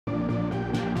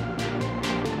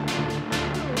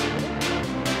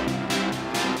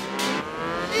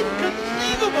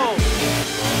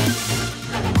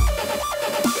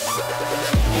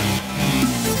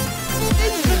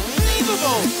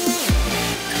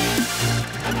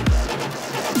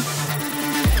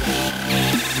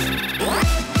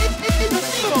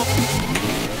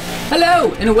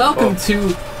Hello and welcome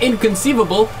to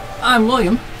Inconceivable. I'm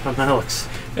William. I'm Alex.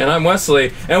 And I'm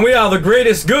Wesley. And we are the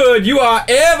greatest good you are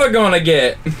ever gonna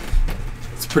get.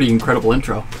 It's a pretty incredible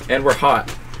intro. And we're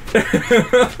hot.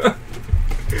 It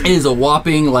is a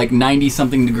whopping like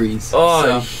 90-something degrees. Oh,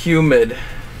 so humid.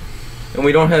 And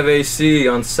we don't have AC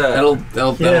on set.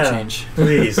 That'll change.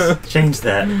 Please, change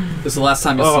that. This is the last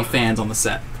time you'll see fans on the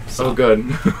set. So. Oh,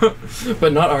 good.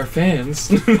 But not our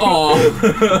fans.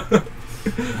 Oh.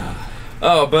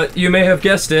 Oh, but you may have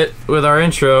guessed it with our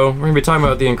intro. We're going to be talking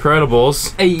about The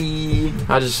Incredibles. Hey.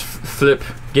 I just flip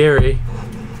Gary.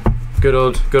 Good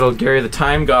old Gary the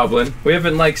Time Goblin. We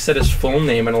haven't said his full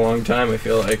name in a long time, I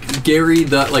feel like. Gary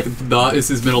the is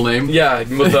his middle name. Yeah,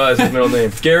 the is his middle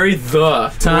name. Gary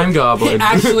the Time Goblin.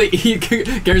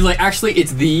 Gary's like, actually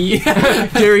it's the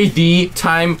Gary the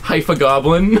Time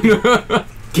Goblin.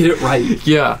 Get it right.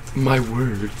 Yeah, my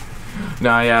word.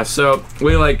 Nah, yeah, so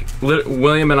we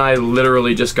William and I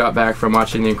literally just got back from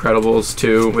watching The Incredibles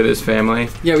 2 with his family.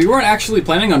 Yeah, we weren't actually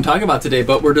planning on talking about today,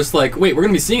 but we're just like, wait, we're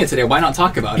gonna be seeing it today. Why not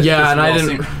talk about it? Yeah, and I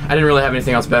didn't really have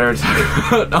anything else better to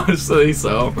talk about, honestly.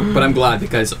 So, but I'm glad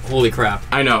because holy crap,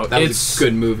 I know that was a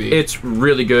good movie. It's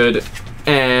really good,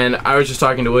 and I was just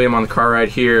talking to William on the car ride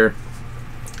here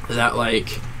that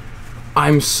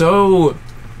I'm so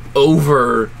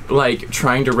over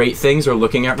trying to rate things or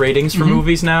looking at ratings for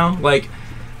movies now,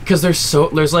 because there's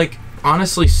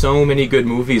honestly so many good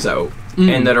movies out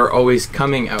and that are always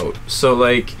coming out, so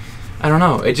I don't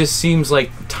know, it just seems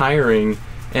tiring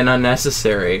and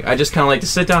unnecessary. I just kind of like to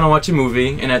sit down and watch a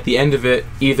movie and at the end of it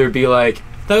either be like,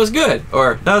 that was good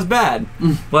or that was bad.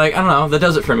 I don't know, that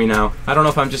does it for me now. I don't know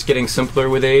if I'm just getting simpler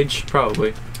with age,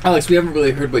 probably. Alex, we haven't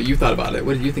really heard what you thought about it.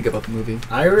 What did you think about the movie?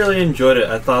 I really enjoyed it.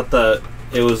 I thought that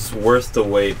it was worth the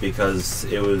wait because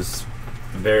it was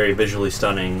very visually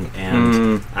stunning,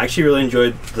 and I actually really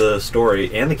enjoyed the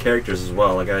story and the characters as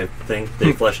well. I think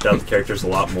they fleshed out the characters a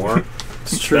lot more.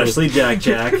 Especially Jack.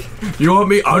 You want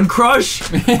me uncrush?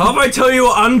 How if I tell you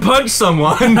unpunch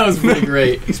someone? That was pretty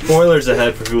great. Spoilers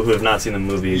ahead for people who have not seen the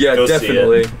movie. Yeah, Go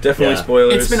definitely. See it. Definitely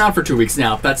spoilers. It's been out for 2 weeks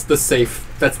now. That's the safe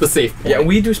point. Yeah,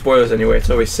 we do spoilers anyway. It's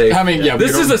always safe. I mean, yeah.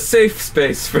 This is a safe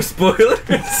space for spoilers.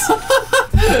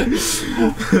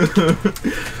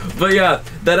 But yeah,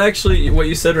 that actually, what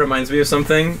you said reminds me of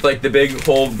something. The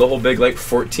whole big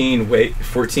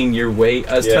 14-year wait.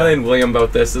 I was telling William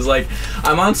about this. Is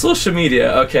I'm on social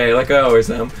media, okay, like I always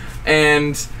am,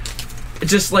 and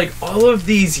just all of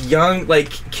these young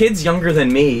kids younger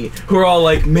than me who are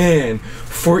all man,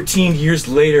 14 years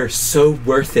later, so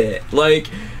worth it.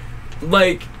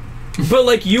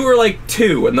 But you were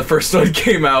 2 when the first one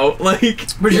came out.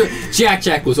 Pretty sure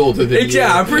Jack was older than you.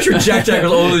 Yeah, I'm pretty sure Jack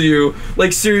was older than you.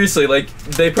 Seriously,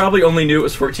 they probably only knew it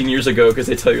was 14 years ago because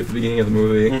they tell you at the beginning of the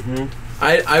movie.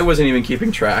 I wasn't even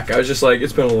keeping track. I was just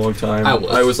it's been a long time.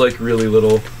 I was really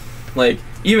little.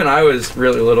 Even I was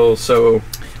really little, so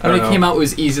when it came out, it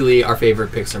was easily our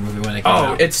favorite Pixar movie when it came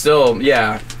out. Oh, it's still,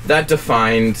 yeah. That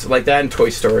defined, that and Toy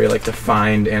Story,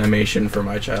 defined animation for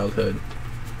my childhood.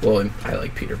 Well, and I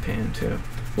like Peter Pan, too.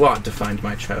 Well, it defined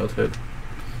my childhood.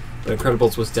 The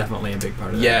Incredibles was definitely a big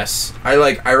part of it. Yes. I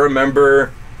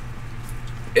remember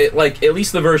it, at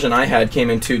least the version I had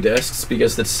came in 2 discs,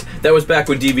 because that was back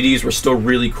when DVDs were still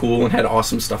really cool and had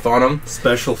awesome stuff on them.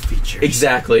 Special features.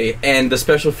 Exactly. And the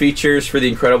special features for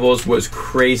The Incredibles was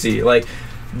crazy.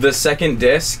 The second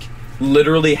disc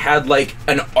literally had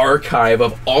an archive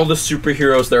of all the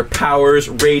superheroes, their powers,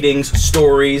 ratings,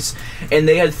 stories, and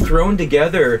they had thrown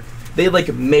together, they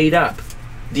made up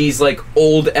these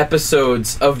old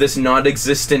episodes of this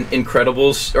non-existent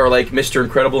Incredibles or Mr.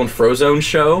 Incredible and Frozone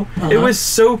show. It was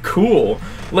so cool.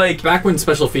 Back when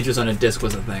special features on a disc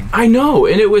was a thing. I know,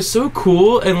 and it was so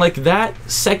cool, and that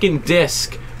second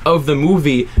disc of the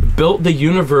movie built the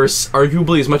universe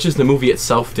arguably as much as the movie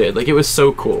itself did. It was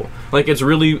so cool. It's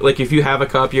really, if you have a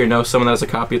copy or know someone that has a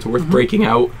copy, it's worth breaking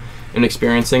out and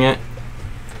experiencing it.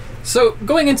 So,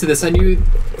 going into this, I knew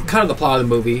kind of the plot of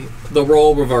the movie, the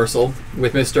role reversal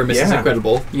with Mr. and Mrs.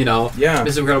 Incredible,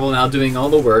 Mr. Incredible now doing all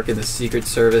the work in the Secret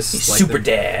Service. He's super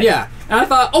dad. Yeah, and I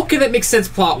thought, okay, that makes sense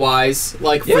plot-wise,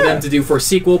 for them to do for a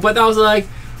sequel, but I was I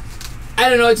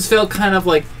don't know, it just felt kind of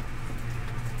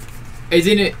it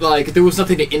didn't, there was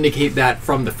nothing to indicate that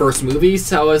from the first movie,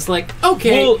 so I was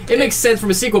okay, well, it makes sense from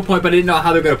a sequel point, but I didn't know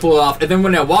how they're going to pull it off. And then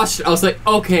when I watched it, I was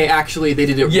okay, actually, they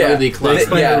did it really clever. They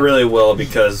explained it really well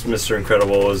because Mr.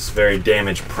 Incredible was very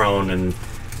damage-prone, and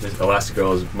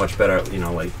Elastigirl is much better at,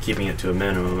 keeping it to a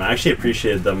minimum. I actually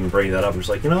appreciated them bringing that up. I'm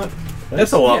just you know what?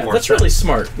 That's a lot more That's sense. really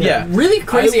smart. Yeah. Really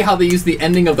crazy how they use the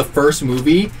ending of the first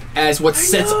movie as what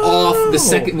sets off the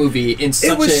second movie in such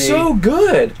a... It was so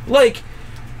good.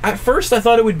 at first I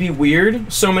thought it would be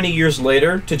weird so many years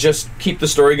later to just keep the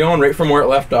story going right from where it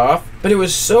left off, but it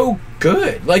was so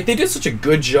good. Like, they did such a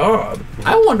good job.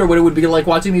 I wonder what it would be like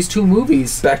watching these two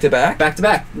movies Back to back? back to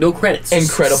back, no credits,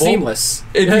 Incredible. seamless.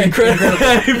 It'd be incredible.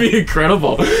 It'd be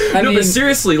incredible. I mean, but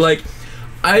seriously, like,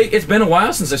 it's been a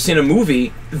while since I've seen a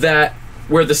movie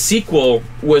where the sequel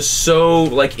was so,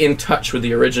 like, in touch with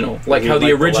the original. Like, how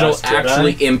the original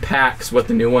actually impacts what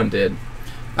the new one did.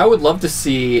 I would love to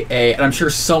see and I'm sure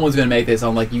someone's going to make this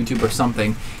on, like, YouTube or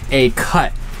something, a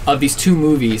cut of these two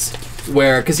movies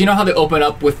where, because you know how they open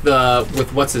up with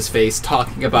what's-his-face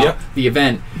talking about the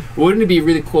event? Wouldn't it be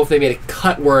really cool if they made a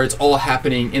cut where it's all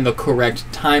happening in the correct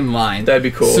timeline? That'd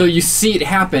be cool. So you see it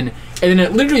happen, and then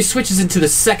it literally switches into the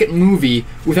second movie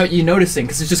without you noticing,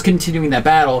 because it's just continuing that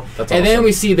battle. That's and awesome. then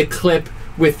we see the clip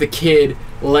with the kid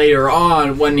later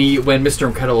on when Mr.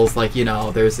 Incredible's like, you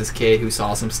know, there's this kid who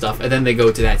saw some stuff, and then they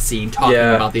go to that scene talking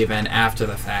about the event after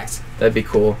the fact. That'd be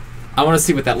cool. I want to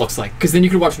see what that looks like, because then you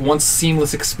could watch one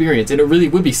seamless experience, and it really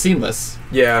would be seamless.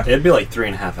 Yeah. It'd be like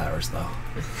 3.5 hours, though.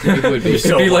 It would be.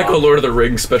 It'd be like a Lord of the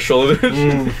Rings special.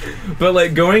 But,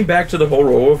 like, going back to the whole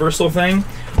role reversal thing,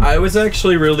 I was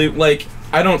actually really, like,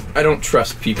 I don't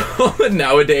trust people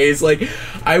nowadays. Like,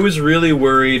 I was really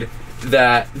worried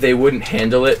that they wouldn't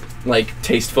handle it, like,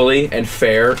 tastefully and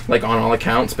fair, like, on all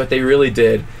accounts, but they really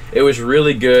did. It was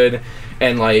really good,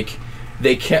 and, like,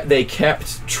 they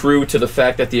kept true to the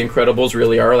fact that the Incredibles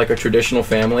really are like a traditional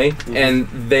family, and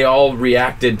they all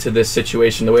reacted to this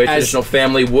situation the way a traditional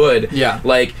family would. Yeah.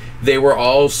 Like, they were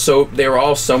all so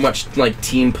much like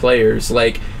team players.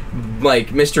 Like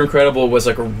Mr. Incredible was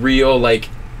like a real, like,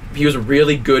 he was a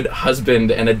really good husband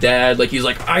and a dad. Like, he's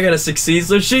like, I gotta succeed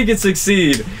so she can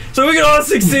succeed, so we can all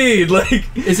succeed. Like,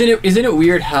 isn't it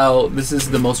weird how this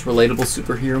is the most relatable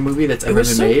superhero movie that's ever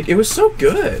been made? It was so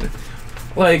good.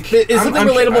 Like, it's something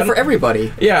relatable for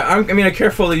everybody. Yeah, I mean, I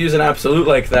carefully use an absolute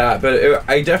like that, but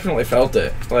I definitely felt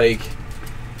it. Like,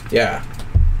 yeah,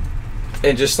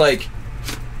 and just like,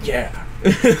 yeah,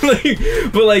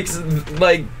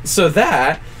 like, so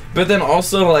that, but then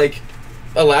also like,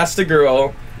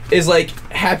 Elastigirl is like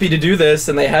happy to do this,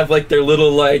 and they have like their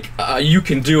little like, you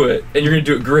can do it, and you're gonna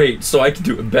do it great, so I can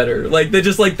do it better. Like, they're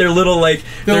just like their little like,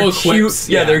 they're cute, quips,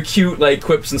 they're cute like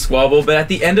quips and squabble. But at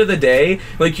the end of the day,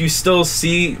 like, you still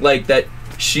see like that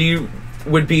she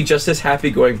would be just as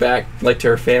happy going back like to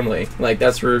her family. Like,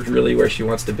 that's really where she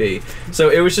wants to be.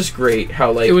 So it was just great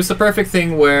how, like, it was the perfect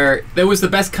thing where it was the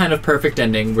best kind of perfect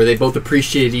ending where they both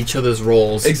appreciated each other's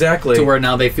roles. Exactly. To where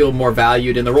now they feel more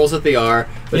valued in the roles that they are,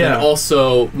 but then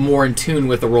also more in tune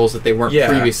with the roles that they weren't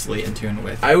previously in tune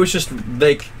with. I was just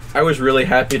like, I was really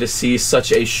happy to see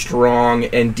such a strong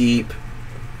and deep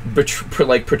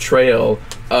portrayal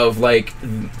of like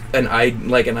an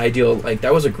ideal, like,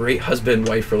 that was a great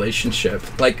husband-wife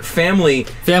relationship, like family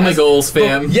goals,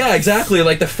 fam. Yeah, exactly,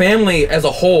 like the family as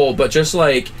a whole, but just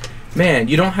like, man,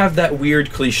 you don't have that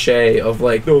weird cliche of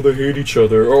like, oh, they hate each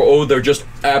other, or oh, they're just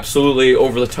absolutely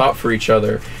over the top for each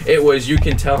other. It was, you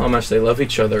can tell how much they love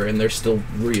each other, and they're still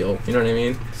real. You know what I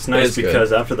mean? It's nice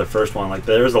because after the first one, like,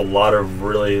 there was a lot of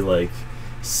really like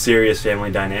serious family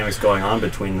dynamics going on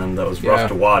between them that was rough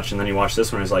to watch, and then you watch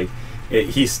this one, it's like,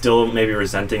 he's still maybe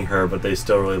resenting her, but they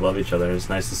still really love each other. It's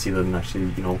nice to see them actually,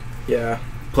 you know,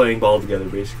 playing ball together,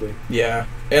 basically. Yeah,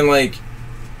 and like,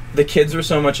 the kids were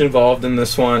so much involved in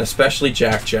this one, especially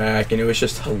Jack, and it was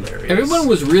just hilarious. Everyone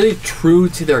was really true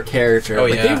to their character. Oh,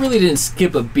 like, they really didn't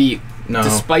skip a beat,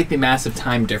 despite the massive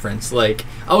time difference. Like,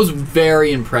 I was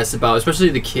very impressed about, especially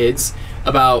the kids,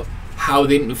 about how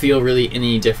they didn't feel really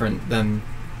any different than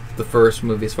the first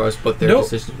movie as far as what their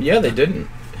decisions. Yeah, they didn't.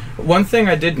 One thing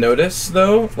I did notice,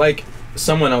 though, like,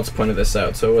 someone else pointed this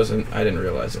out, so I didn't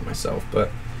realize it myself,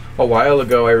 but a while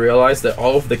ago I realized that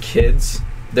all of the kids,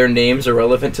 their names are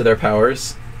relevant to their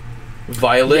powers.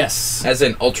 Violet, as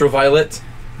in ultraviolet,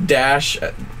 Dash,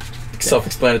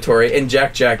 self-explanatory, and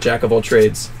Jack of all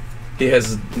trades. He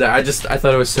has, I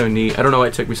thought it was so neat. I don't know why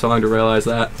it took me so long to realize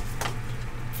that.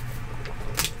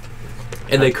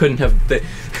 And they couldn't have,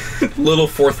 little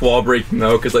fourth wall breaking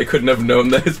though, because they couldn't have known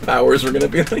that his powers were going to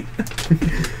be like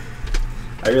that.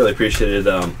 I really appreciated,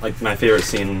 like, my favorite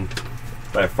scene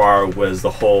by far was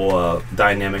the whole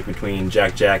dynamic between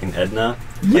Jack and Edna.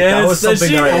 Like, that was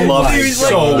something that I loved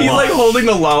so much. He's like holding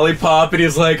the lollipop, and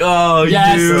he's like, "Oh,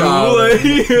 yes, you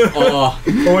do." Or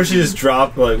when she just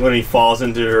dropped, like, when he falls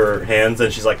into her hands,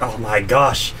 and she's like, "Oh my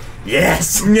gosh,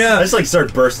 yes!" Yeah, I just like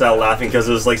started bursting out laughing because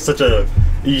it was like such a.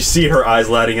 You see her eyes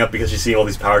lighting up because she's seeing all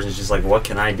these powers, and she's like, "What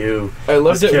can I do?" I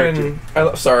loved it when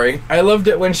I loved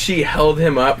it when she held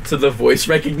him up to the voice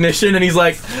recognition, and he's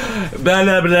like, "Blah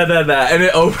blah blah blah blah," and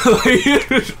it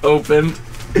opened.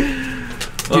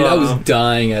 Dude, I was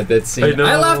dying at that scene.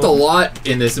 I laughed a lot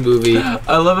in this movie.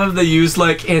 I love how they use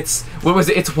like it's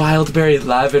wildberry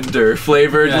lavender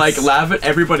flavored, like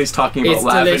everybody's talking about It's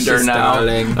lavender delicious, now.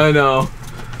 darling. I know.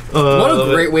 What a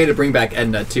great way to bring back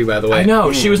Edna too, by the way. I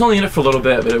know, she was only in it for a little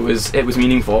bit, but it was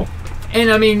meaningful.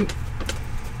 And I mean,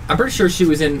 I'm pretty sure she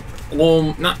was in,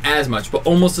 well, not as much, but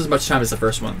almost as much time as the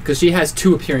first one, because she has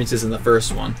 2 appearances in the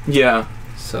first one. Yeah.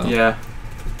 So. Yeah.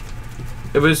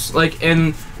 It was like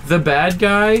in the bad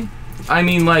guy. I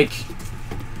mean, like.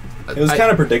 It was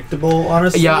kind of predictable,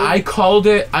 honestly. Yeah, I called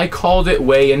it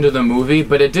way into the movie,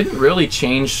 but it didn't really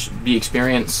change the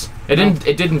experience. It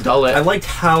didn't dull it. I liked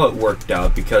how it worked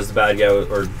out because the bad guy,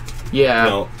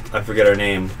 I forget her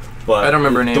name, but I don't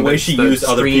remember her name. The way she used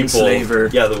other people. Slaver.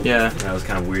 That was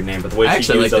kind of a weird name, but the way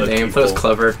she used other people. That was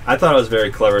clever. I thought it was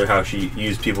very clever how she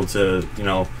used people to,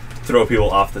 throw people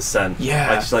off the scent.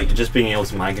 Yeah. Like just being able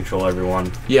to mind control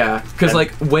everyone. Yeah, because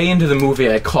like way into the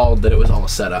movie, I called that it was all a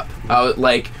setup. I was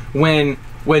like when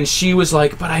she was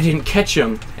like, "But I didn't catch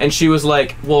him," and she was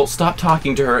like, "Well, stop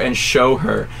talking to her and show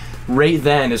her." Right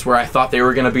then is where I thought they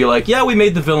were gonna be like, "Yeah, we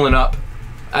made the villain up."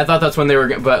 I thought that's when they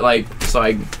were, but like, so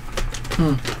I.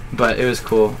 But it was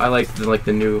cool. I liked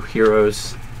the new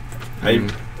heroes.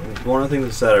 One of the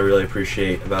things that I really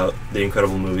appreciate about the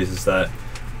Incredible movies is that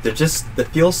they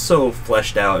feel so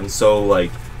fleshed out and so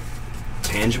like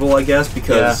tangible, I guess,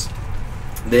 because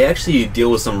they actually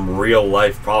deal with some real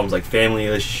life problems like family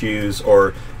issues,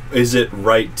 or is it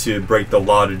right to break the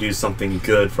law to do something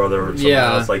good for someone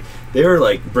else? Like they were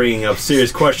like bringing up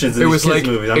serious questions in these kids'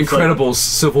 movies. Incredible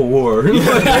Civil War.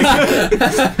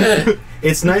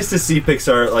 It's nice to see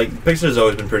Pixar. Like Pixar's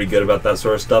always been pretty good about that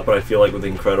sort of stuff, but I feel like with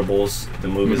Incredibles, the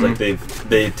movies like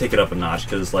they take it up a notch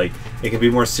because like it can be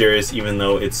more serious, even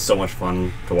though it's so much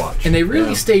fun to watch. And they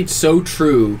really stayed so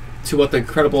true to what the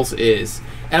Incredibles is.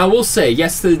 And I will say,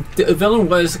 yes, the villain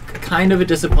was kind of a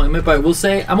disappointment, but I will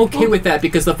say I'm okay with that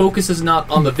because the focus is not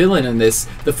on the villain in this.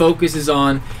 The focus is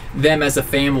on them as a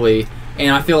family,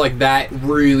 and I feel like that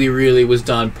really, really was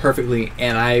done perfectly,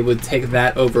 and I would take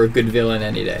that over a good villain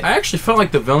any day. I actually felt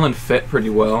like the villain fit pretty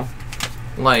well.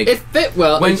 Like it fit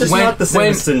well. It's just not the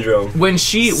same as Syndrome. When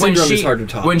she is hard to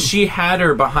talk. When she had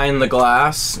her behind the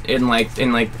glass in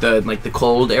the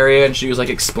cold area, and she was like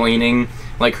explaining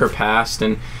like her past,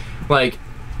 and like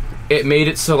it made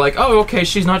it so like, oh, okay,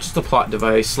 she's not just a plot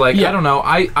device. Like I don't know,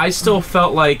 I still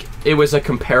felt like it was a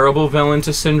comparable villain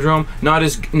to Syndrome. Not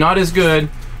as good.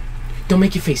 Don't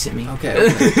make your face at me.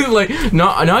 Okay. Like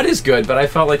not as good, but I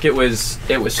felt like it was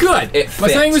good. It I'm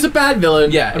saying it was a bad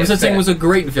villain. Yeah, I'm saying it was a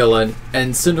great villain,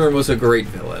 and Syndrome was a great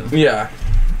villain. Yeah.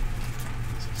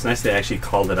 It's nice they actually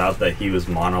called it out that he was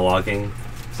monologuing.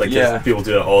 It's like people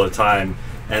do it all the time,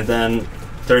 and then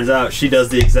turns out she does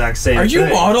the exact same thing. Are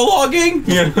you monologuing?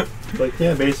 Yeah. Like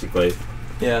basically.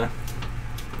 Yeah.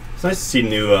 It's nice to see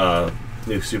new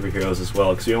superheroes as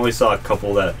well, because we only saw a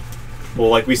couple that. Well,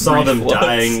 like we saw them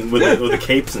dying with the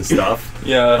capes and stuff.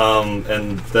 Yeah.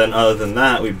 And then other than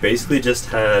that, we basically just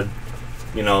had,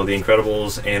 the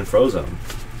Incredibles and Frozen.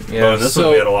 Yeah. And this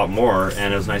one we had a lot more,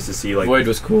 and it was nice to see like Void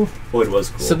was cool.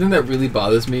 Something that really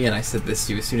bothers me, and I said this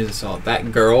to you as soon as I saw it. That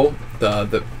girl,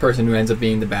 the person who ends up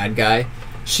being the bad guy,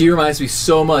 she reminds me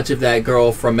so much of that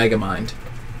girl from Megamind.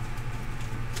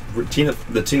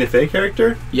 The Tina Fey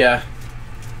character? Yeah.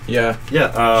 Yeah.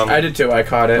 Yeah. I did too. I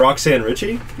caught it. Roxanne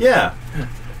Ritchie? Yeah.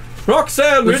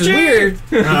 Roxanne Which Ritchie! is weird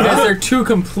because they're two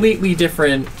completely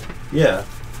different. Yeah.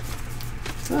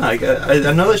 I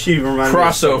know that she reminds me of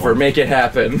crossover. Make it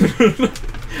happen.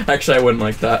 Actually, I wouldn't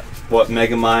like that. What,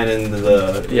 Megamind and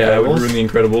the I would ruin the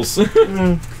Incredibles.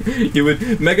 You would.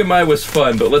 Megamind was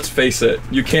fun, but let's face it,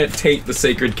 you can't taint the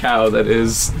sacred cow that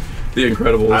is the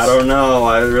Incredibles. I don't know.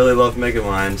 I really love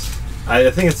Megamind. I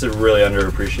think it's a really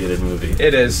underappreciated movie.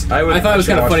 It is. I thought it was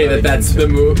kind of funny that's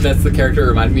the character it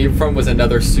reminded me from was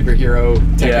another superhero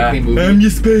technically movie. I'm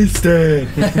your space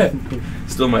dad.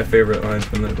 Still my favorite line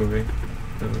from that movie.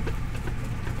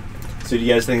 So do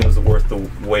you guys think it was worth the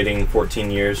waiting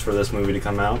 14 years for this movie to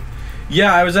come out?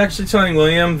 Yeah, I was actually telling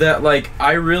William that like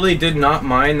I really did not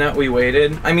mind that we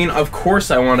waited. I mean, of course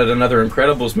I wanted another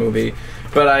Incredibles movie,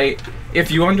 but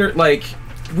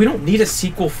we don't need a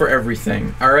sequel for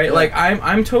everything, all right? Like,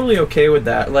 I'm totally okay with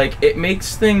that. Like, it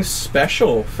makes things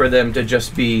special for them to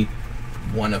just be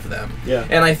one of them. Yeah.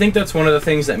 And I think that's one of the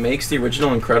things that makes the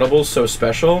original Incredibles so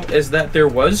special is that there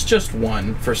was just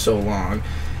one for so long.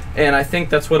 And I think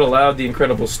that's what allowed the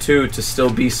Incredibles 2 to still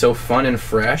be so fun and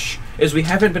fresh, is we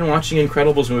haven't been watching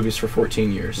Incredibles movies for 14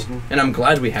 years. Mm-hmm. And I'm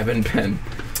glad we haven't been.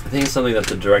 I think it's something that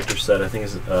the director said. I think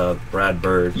it's Brad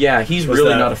Bird. Yeah, he's Was really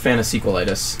that- not a fan of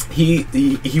sequelitis.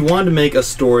 He wanted to make a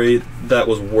story that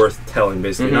was worth telling,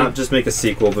 basically. Not just make a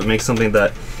sequel, but make something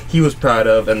that he was proud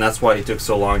of, and that's why he took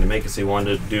so long to make it. So he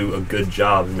wanted to do a good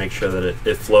job and make sure that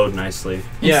it flowed nicely.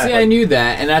 Yeah, See, I knew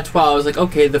that, and that's why I was like,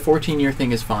 okay, the 14-year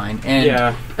thing is fine. And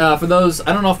Yeah. for those,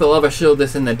 I don't know if they'll ever show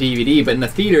this in the DVD, but in the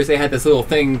theaters they had this little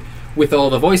thing with all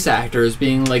the voice actors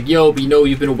being like, yo, we know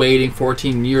you've been waiting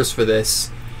 14 years for this.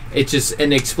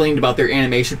 And they explained about their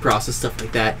animation process, stuff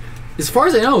like that. As far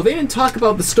as I know, they didn't talk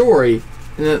about the story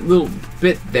in that little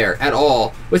bit there at all,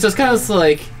 which I was kind of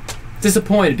like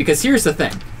disappointed, because here's the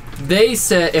thing.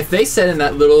 If they said in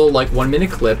that little like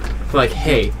 1-minute clip, like,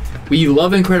 hey, we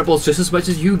love Incredibles just as much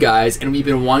as you guys, and we've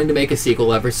been wanting to make a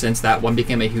sequel ever since that one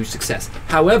became a huge success.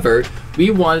 However,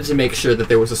 we wanted to make sure that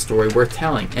there was a story worth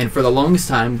telling, and for the longest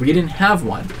time, we didn't have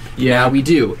one. Yeah. Now we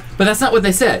do. But that's not what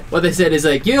they said. What they said is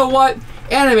like, you know what?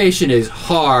 Animation is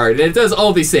hard, and it does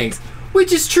all these things,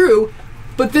 which is true,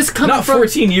 but this comes Not from...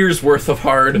 14 years worth of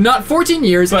hard. Not 14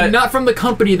 years, But- and not from the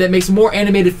company that makes more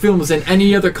animated films than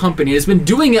any other company. It's been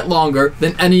doing it longer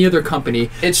than any other company.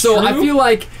 It's so true. I feel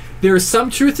like there is some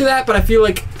truth to that, but I feel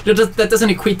like that doesn't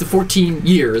equate to 14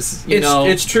 years. You know?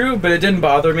 It's true, but it didn't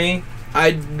bother me.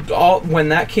 When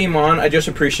that came on, I just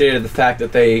appreciated the fact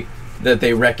that they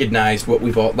recognized what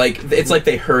we've all it's like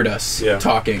they heard us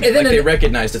talking. And then they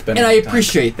recognized it's been. And a I long time.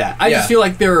 appreciate that. I Yeah. just feel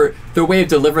like their way of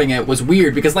delivering it was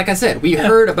weird, because like I said, we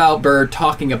heard about Bird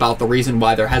talking about the reason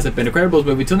why there hasn't been a Incredibles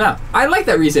movie till now. I like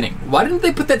that reasoning. Why didn't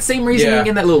they put that same reasoning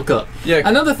in that little clip? Yeah.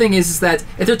 Another thing is that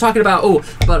if they're talking about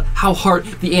how hard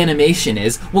the animation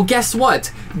is, well, guess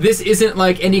what? This isn't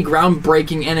like any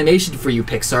groundbreaking animation for you,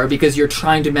 Pixar, because you're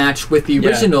trying to match with the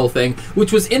original thing,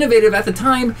 which was innovative at the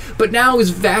time, but now is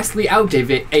vastly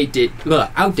outdated.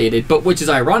 But which is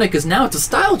ironic, because now it's a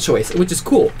style choice, which is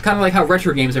cool. Kind of like how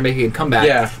retro games are making a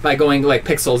comeback by going like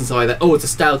pixels and stuff like that. Oh, it's a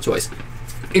style choice.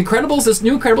 Incredibles, this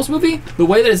new Incredibles movie, the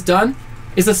way that it's done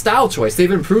is a style choice. They've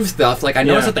improved stuff. Like I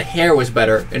noticed that the hair was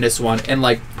better in this one, and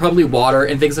like probably water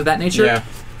and things of that nature. Yeah.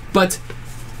 But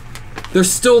they're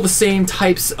still the same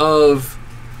types of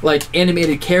like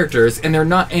animated characters, and they're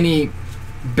not any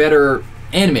better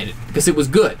animated because it was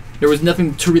good. There was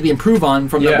nothing to really improve on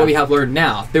from what we have learned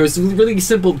now. There was really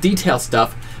simple detail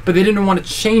stuff, but they didn't want to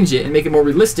change it and make it more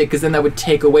realistic, because then that would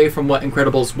take away from what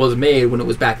Incredibles was made when it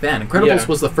was back then. Incredibles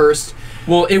was the first...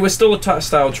 Well, it was still a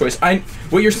style choice.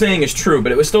 What you're saying is true,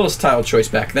 but it was still a style choice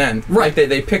back then. Right. Like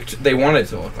they wanted it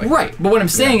to look like Right, but what I'm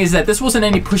saying is that this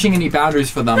wasn't pushing any boundaries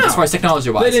for them as far as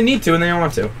technology-wise. They didn't need to, and they don't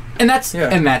want to. And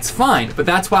that's fine, but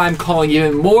that's why I'm calling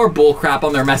even more bullcrap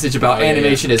on their message about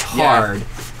animation is hard.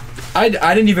 I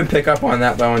didn't even pick up on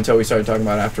that, though, until we started talking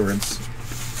about it afterwards.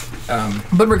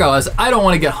 But regardless, I don't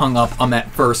want to get hung up on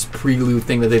that first prelude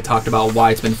thing that they talked about,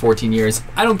 why it's been 14 years.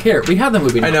 I don't care. We have the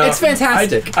movie now. I know. It's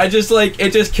fantastic. I just,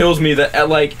 it just kills me that,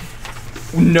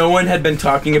 no one had been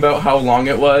talking about how long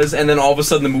it was, and then all of a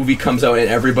sudden the movie comes out and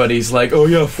everybody's like, oh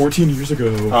yeah, 14 years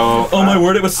ago. Oh my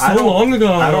word, it was so long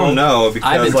ago. I don't know,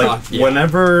 because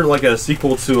whenever a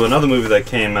sequel to another movie that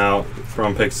came out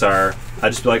from Pixar, I'd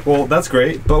just be like, well, that's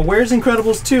great, but where's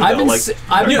Incredibles 2? I've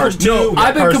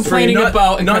been complaining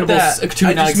about Incredibles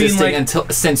 2 not existing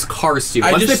since Cars 2.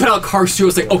 Once they put out Cars 2, I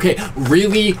was like, okay,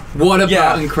 really? What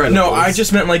about Incredibles? No, I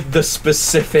just meant the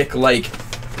specific,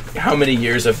 how many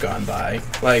years have gone by.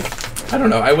 I don't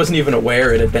know. I wasn't even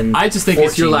aware it had been I just think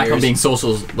it's your lack of being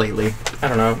social lately. I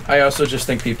don't know. I also just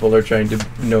think people are trying to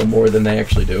know more than they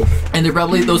actually do. And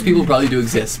those people probably do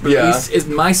exist. But at least is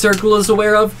my circle is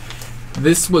aware of.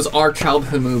 This was our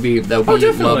childhood movie that we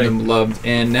loved,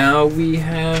 and now we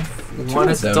have one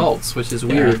as adults, which is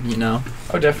weird, you know?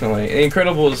 Oh, definitely.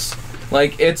 Incredibles,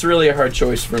 it's really a hard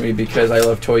choice for me because I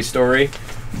love Toy Story,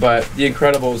 but The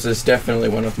Incredibles is definitely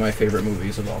one of my favorite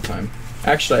movies of all time.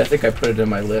 Actually, I think I put it in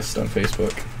my list on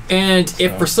Facebook. And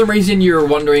if for some reason you're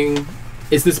wondering,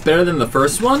 is this better than the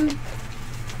first one?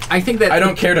 I think that I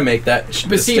don't care to make that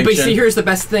distinction. But see, here's the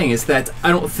best thing, is that I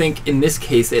don't think in this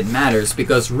case it matters,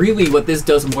 because really what this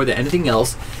does more than anything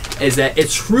else is that it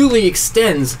truly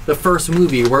extends the first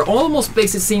movie, where it almost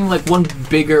makes it seem like one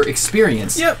bigger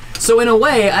experience. Yep. So in a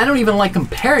way, I don't even like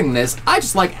comparing this, I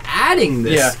just like adding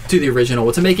this to the original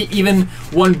to make it even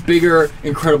one bigger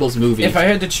Incredibles movie. If I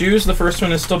had to choose, the first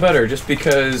one is still better, just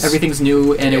because... everything's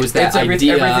new, and it was that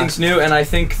idea... Everything's new, and I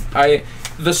think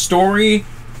the story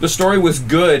was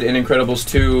good in Incredibles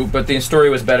 2, but the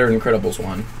story was better in Incredibles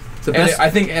 1. I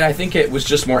think it was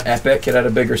just more epic. It had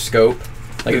a bigger scope.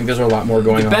 I think there's a lot more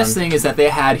going on. The best thing is that they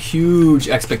had huge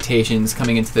expectations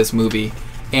coming into this movie,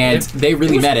 and they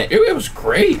really met it. It was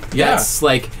great. Yes,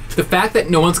 the fact that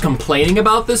no one's complaining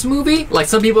about this movie, like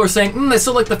some people are saying, I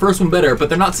still like the first one better, but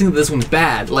they're not saying that this one's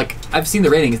bad. Like, I've seen the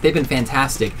ratings, they've been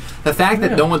fantastic. The fact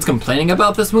that no one's complaining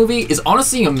about this movie is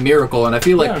honestly a miracle, and I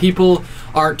feel like people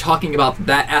aren't talking about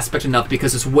that aspect enough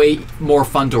because it's way more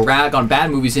fun to rag on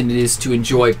bad movies than it is to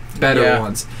enjoy better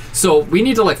ones. So we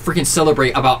need to like freaking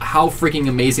celebrate about how freaking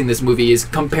amazing this movie is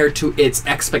compared to its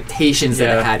expectations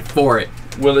that it had for it.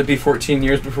 Will it be 14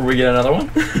 years before we get another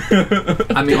one?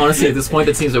 I mean, honestly, at this point,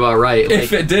 that seems about right. Like,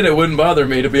 if it did, it wouldn't bother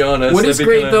me, to be honest. What is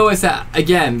great, though, is that,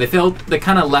 again, they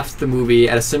kind of left the movie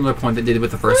at a similar point they did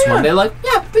with the first one. They're like,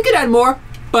 we could add more,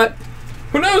 but...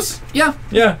 Who knows? Yeah.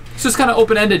 It's just kind of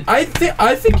open-ended. I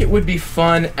think it would be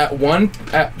fun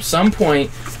at some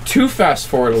point to fast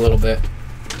forward a little bit.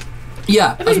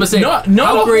 Yeah, I was gonna say, not a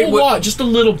whole lot, just a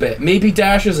little bit. Maybe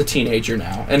Dash is a teenager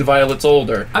now, and Violet's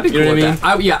older. I'd be cool with that.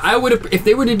 I would. If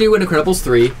they were to do an Incredibles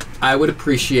 3, I would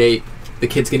appreciate the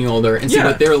kids getting older and see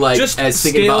what they're like as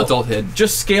thinking about adulthood.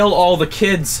 Just scale all the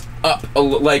kids up,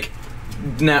 like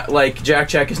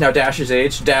Jack is now Dash's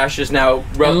age. Dash is now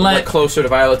closer to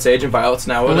Violet's age, and Violet's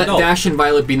now an adult. Let Dash and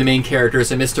Violet be the main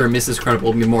characters, and Mr. and Mrs.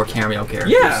 Credible be more cameo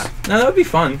characters. Yeah, no, that would be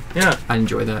fun. Yeah, I'd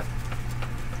enjoy that.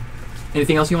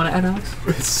 Anything else you want to add, Alex?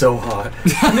 It's so hot.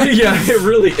 Yeah, it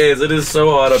really is. It is so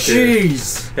hot up here.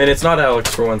 Jeez. And it's not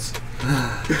Alex for once.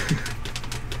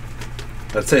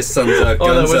 I'd say sun's out,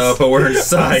 guns out, but we're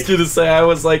inside. I was gonna say, I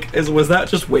was like, was that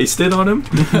just wasted on him?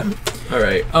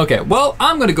 Alright. Okay, well,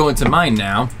 I'm gonna go into mine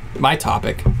now. My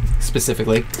topic,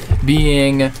 specifically,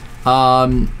 being,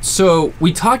 so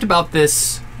we talked about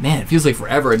this, man, it feels like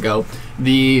forever ago,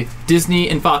 the Disney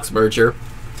and Fox merger.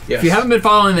 Yes. If you haven't been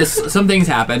following this, some things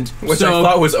happened. Which I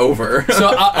thought was over. So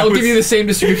I'll give you the same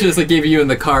description as I gave you in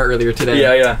the car earlier today.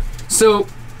 Yeah. So,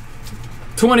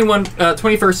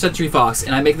 21st Century Fox,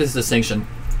 and I make this distinction.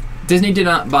 Disney did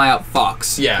not buy out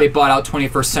Fox. Yeah. They bought out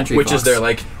 21st Century Fox. Which is their,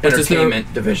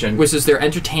 entertainment division. Which is their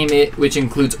entertainment, which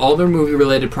includes all their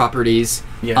movie-related properties.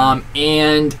 Yeah.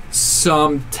 And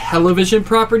some television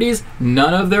properties.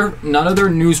 None of their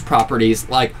news properties,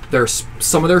 like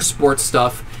some of their sports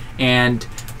stuff, and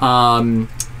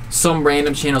some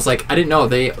random channels, like, I didn't know,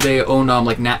 they own,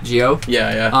 like, Nat Geo.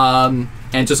 Yeah.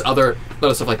 And just other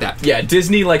stuff like that. Yeah,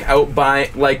 Disney,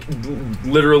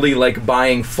 literally,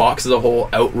 buying Fox as a whole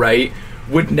outright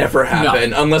would never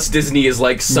happen unless Disney is,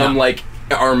 some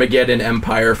Armageddon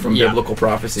empire from biblical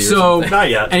prophecy or something.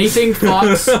 Not yet. Anything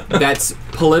Fox that's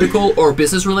political or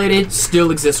business-related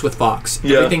still exists with Fox.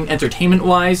 Yeah. Everything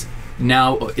entertainment-wise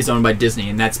now is owned by Disney,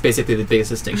 and that's basically the biggest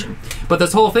distinction. But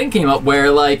this whole thing came up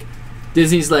where,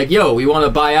 Disney's like, yo, we want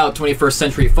to buy out 21st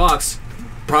Century Fox.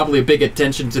 Probably a big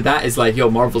attention to that is like, yo,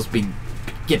 Marvel's getting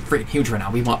freaking huge right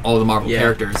now. We want all the Marvel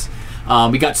characters.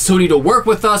 We got Sony to work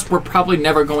with us. We're probably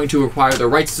never going to acquire the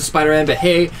rights to Spider-Man, but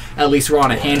hey, at least we're on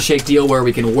a handshake deal where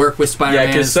we can work with Spider-Man.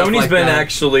 Yeah, because Sony's been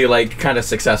actually kind of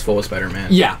successful with Spider-Man.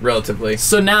 Yeah, relatively.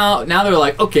 So now they're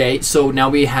like, okay, so now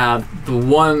we have the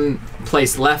one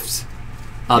place left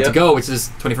to go, which is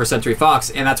 21st Century Fox,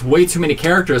 and that's way too many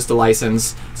characters to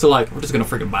license. So we're just gonna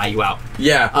freaking buy you out.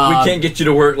 Yeah, we can't get you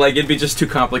to work. It'd be just too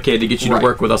complicated to get you to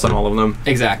work with us on all of them.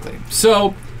 Exactly.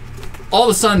 So all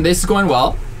of a sudden, this is going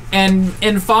well,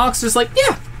 and Fox is like,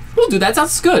 yeah, we'll do that.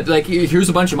 Sounds good. Here's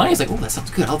a bunch of money. It's like, oh, that sounds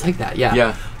good. I'll take that. Yeah.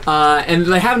 Yeah. And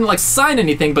they haven't signed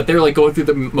anything, but they're going through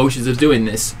the motions of doing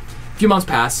this. A few months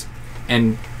pass,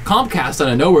 and Comcast out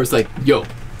of nowhere is like, yo,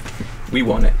 we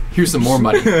want it. Here's some more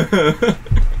money.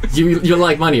 you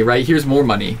like money, right? Here's more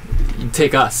money. You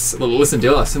take us, listen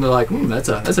to us. And they're like,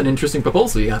 that's an interesting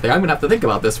proposal you got there. I'm gonna have to think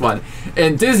about this one.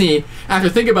 And Disney, after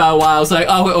thinking about it a while, was like,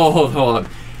 hold on.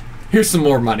 Here's some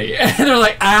more money. And they're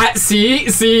like,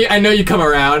 see, I know you come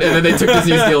around. And then they took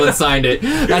Disney's deal and signed it.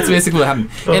 That's basically what happened.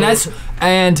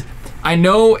 And I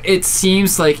know it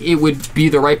seems like it would be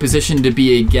the right position to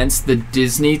be against the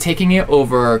Disney taking it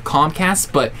over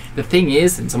Comcast, but the thing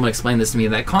is, and someone explained this to me,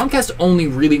 that Comcast only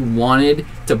really wanted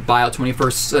to buy out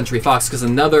 21st Century Fox because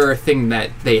another thing that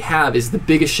they have is the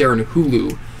biggest share in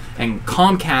Hulu, and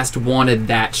Comcast wanted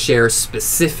that share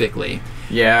specifically.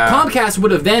 Yeah. Comcast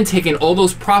would have then taken all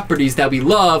those properties that we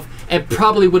love and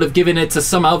probably would have given it to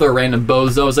some other random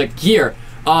bozo. Like, here,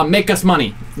 make us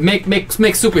money. Make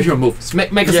superhero movies.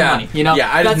 Make us money. You know.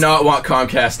 Yeah, I did not want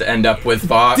Comcast to end up with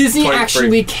Fox. Disney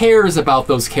actually cares about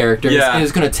those characters and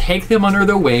is going to take them under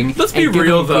their wing. Let's be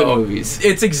real though. Movies.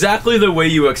 It's exactly the way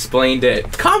you explained it.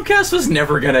 Comcast was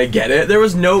never gonna get it. There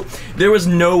was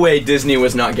no way Disney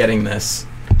was not getting this.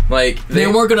 They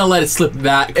weren't gonna let it slip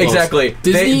that close. Exactly.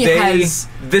 Disney has.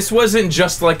 This wasn't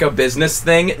just a business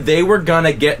thing. They were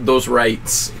gonna get those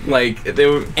rights. They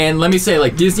were. And let me say,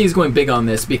 Disney is going big on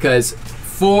this because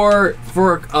For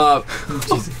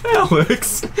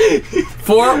Alex.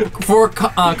 for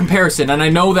comparison, and I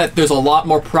know that there's a lot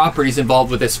more properties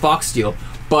involved with this Fox deal,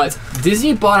 but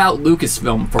Disney bought out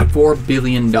Lucasfilm for $4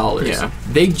 billion. Yeah.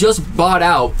 They just bought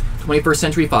out 21st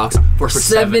Century Fox for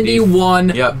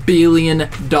 $71 Yep. billion.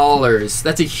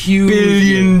 That's a huge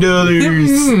 $1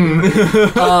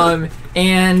 billion.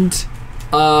 and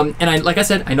like I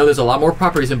said, I know there's a lot more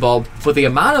properties involved, but the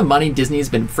amount of money Disney's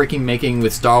been freaking making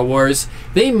with Star Wars,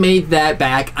 they made that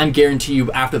back, I guarantee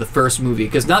you, after the first movie.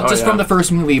 Because not just from the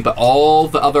first movie, but all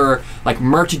the other like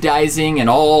merchandising and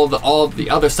all the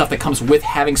other stuff that comes with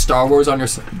having Star Wars on your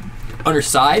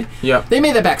side. Yeah. They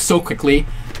made that back so quickly.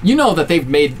 You know that they've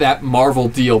made that Marvel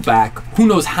deal back who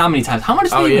knows how many times. How much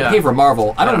did they even pay for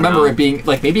Marvel? I don't remember know. it being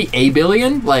like maybe $1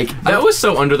 billion. Like That was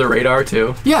so under the radar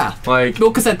too. yeah. Like, Well,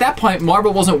 because at that point,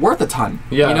 Marvel wasn't worth a ton.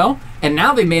 Yeah. You know? And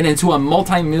now they made it into a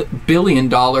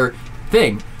multi-billion-dollar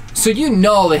thing. So you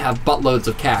know they have buttloads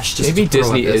of cash. Just maybe to throw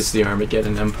Disney at this. is the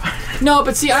Armageddon Empire. No,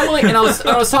 but see, I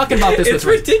was talking about this. It's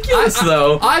with ridiculous,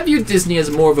 though. I view Disney as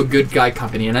more of a good guy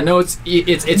company, and I know it's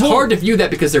hard to view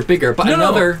that because they're bigger. But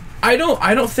No, I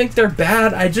don't think they're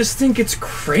bad. I just think it's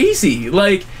crazy.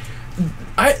 Like,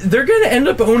 they're gonna end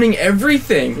up owning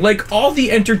everything. Like, all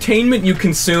the entertainment you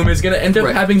consume is gonna end up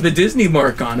having the Disney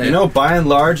mark on it. You know, by and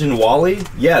large, in Wall-E,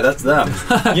 yeah, that's them.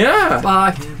 Yeah.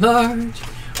 by and large.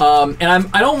 And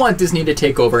I don't want Disney to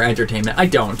take over entertainment. I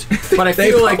don't. But I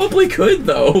They feel like probably could,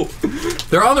 though.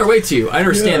 they're on their way to. I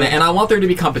understand that, and I want there to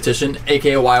be competition.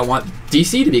 AKA why I want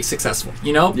DC to be successful.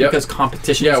 You know, because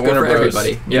competition is good Warner for Bros.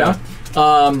 everybody. You Yeah.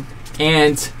 know?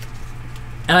 And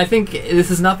I think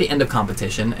this is not the end of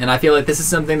competition. And I feel like this is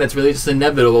something that's really just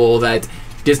inevitable. That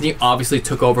Disney obviously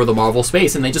took over the Marvel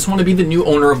space, and they just want to be the new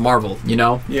owner of Marvel. You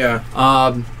know. Yeah.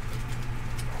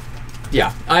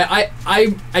 Yeah.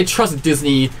 I trust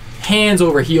Disney hands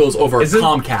over heels over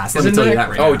Comcast. Let me tell you that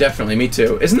right now. Oh, definitely. Me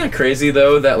too. Isn't that crazy,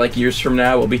 though, that, like, years from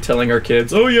now, we'll be telling our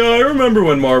kids, oh, yeah, I remember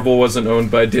when Marvel wasn't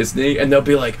owned by Disney, and they'll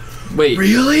be like, wait,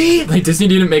 really? Like, Disney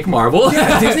didn't make Marvel?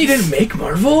 Yeah, Disney didn't make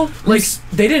Marvel? Like,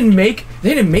 they didn't make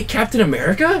Captain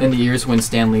America? In the years when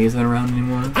Stan Lee isn't around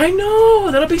anymore? I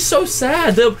know! That'll be so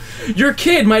sad. Your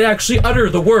kid might actually utter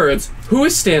the words, who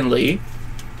is Stan Lee?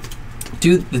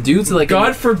 Dude, the dude's like...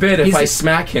 God forbid if I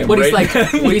smack him.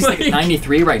 He's like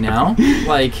 93 right now?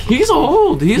 Like... He's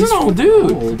old. He's an old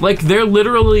dude. Like, they're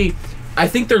literally... I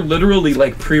think they're literally,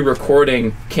 like,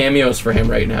 pre-recording cameos for him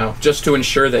right now, just to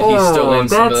ensure that he's still in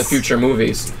some of the future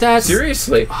movies.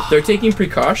 Seriously. They're taking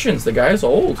precautions. The guy's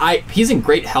old. He's in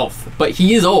great health, but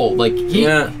he is old. Like,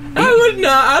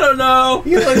 I don't know.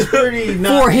 He looks pretty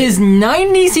nice. For his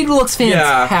 90s, he looks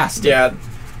fantastic. Yeah.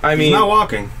 I mean... He's not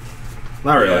walking.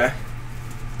 Not really. Yeah.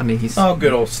 I mean, he's... Oh,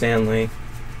 good old Stan Lee.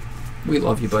 We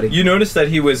love you, buddy. You noticed that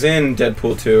he was in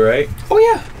Deadpool 2, right? Oh,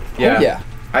 yeah. Yeah. Oh, yeah.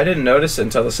 I didn't notice it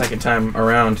until the second time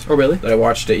around. Oh, really? That I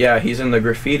watched it. Yeah, he's in the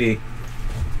graffiti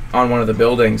on one of the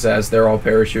buildings as they're all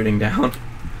parachuting down.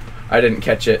 I didn't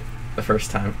catch it the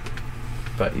first time,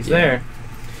 but he's there.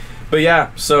 But yeah,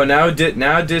 so now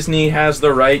Disney has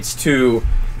the rights to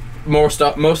most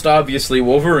obviously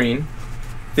Wolverine,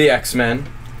 the X-Men.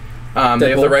 They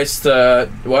have the rights to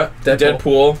what?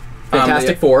 Deadpool.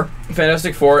 Fantastic Four.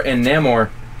 Fantastic Four and Namor.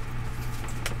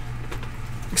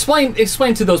 Explain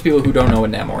to those people who don't know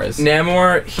what Namor is.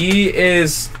 Namor, he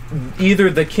is either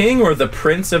the king or the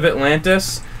prince of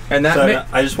Atlantis, and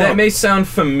that may sound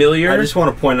familiar. I just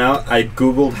want to point out, I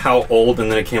googled how old, and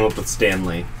then it came up with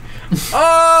Stanley.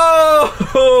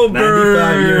 Oh,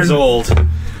 95 years old.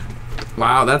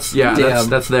 Wow, that's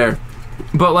there.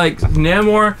 But like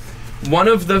Namor, one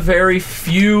of the very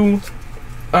few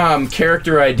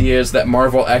character ideas that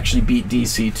Marvel actually beat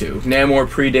DC to. Namor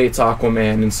predates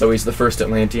Aquaman, and so he's the first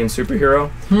Atlantean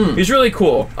superhero. He's really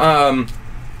cool.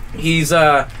 He's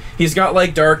got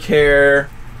like dark hair.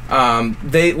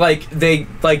 They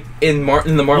in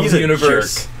the Marvel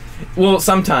universe. Well,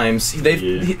 sometimes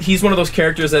he's one of those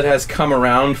characters that has come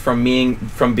around from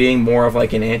being more of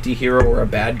like an anti-hero or a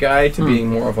bad guy to being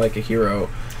more of like a hero.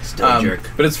 Still a jerk.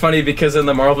 But it's funny because in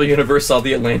the Marvel universe, all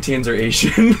the Atlanteans are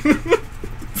Asian.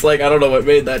 It's like, I don't know what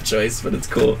made that choice, but it's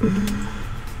cool.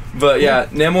 But yeah,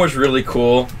 Namor's really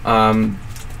cool.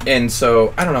 And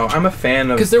so, I don't know, I'm a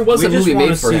fan of... Because there was a movie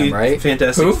made for him, right?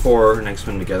 Fantastic Four and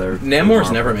X-Men together.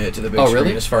 Namor's never made it to the big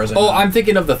screen, as far as I know. Oh, I'm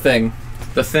thinking of The Thing.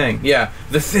 The Thing, yeah.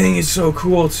 The Thing is so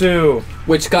cool, too.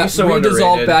 Which got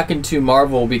redissolved back into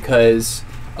Marvel because...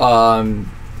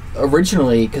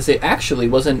 originally, because it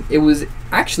was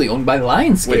actually owned by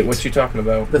Lionsgate. Wait, what you talking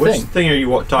about? Which thing are you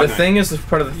talking about? The Thing is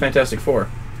part of the Fantastic Four.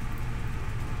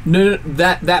 No,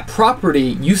 that property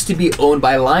used to be owned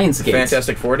by Lionsgate.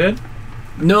 Fantastic Four did?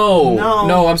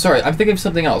 No, I'm sorry. I'm thinking of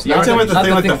something else. You're talking about the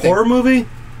thing, like the horror movie?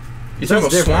 You talking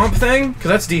about Swamp Thing? Because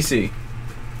that's DC.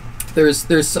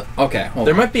 There's okay. Hold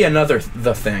There on. might be another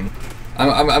The Thing.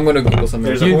 I'm gonna Google something.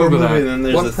 There's a horror movie, and then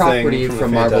there's What a property thing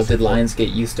from Marvel did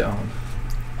Lionsgate used to own?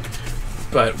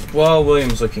 But while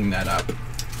William's looking that up,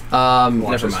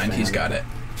 never this mind. man. He's got it.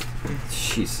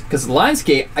 Jeez, because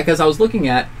Lionsgate. Because I was looking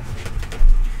at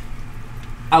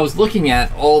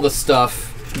all the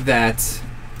stuff that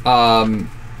I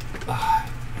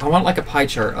want like a pie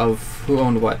chart of who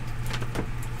owned what.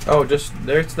 Oh, just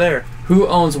there. It's there. Who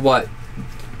owns what?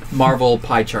 Marvel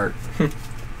pie chart.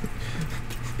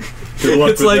 Good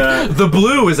luck It's with like that. the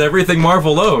blue is everything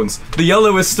Marvel owns. The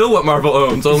yellow is still what Marvel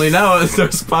owns. Only now it's their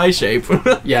pie shape.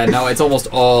 Yeah, no, it's almost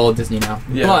all Disney now.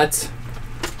 Yeah. But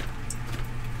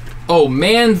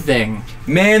Man Thing.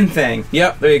 Man Thing.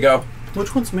 Yep. There you go.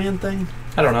 Which one's Man Thing?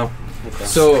 I don't know.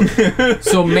 Okay.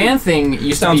 So Man Thing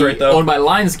used Sounds to be right, though. owned by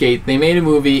Lionsgate. They made a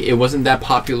movie. It wasn't that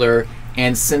popular,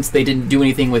 and since they didn't do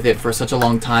anything with it for such a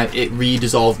long time, it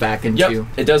re-dissolved back into. Yep.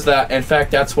 It does that. In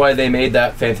fact, that's why they made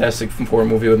that Fantastic Four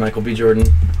movie with Michael B. Jordan.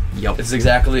 Yep. It's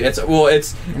exactly. It's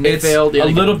And they it's failed yet a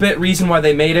again. little bit reason why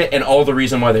they made it, and all the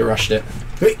reason why they rushed it.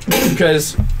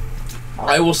 Because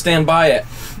I will stand by it.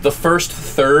 The first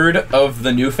third of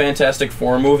the new Fantastic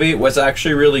Four movie was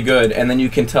actually really good, and then you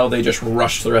can tell they just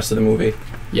rushed the rest of the movie.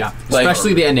 Yeah, Like-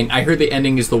 especially the ending. I heard the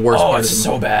ending is the worst Oh, part it's of the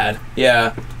so movie. bad.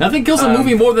 Yeah. Nothing kills a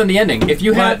movie more than the ending. If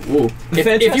you have But if you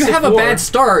Fantastic have a Four- bad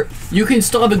start, you can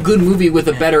still have a good movie with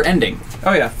a better ending.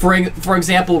 Oh yeah. For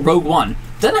example, Rogue One.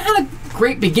 Then it had a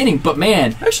great beginning, but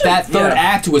man, Actually, that third yeah.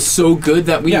 act was so good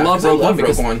that we Yeah, love 'cause I Rogue One love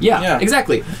because Rogue One. Yeah, Yeah.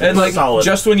 exactly. And like solid.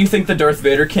 just when you think the Darth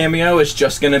Vader cameo is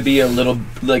just gonna be a little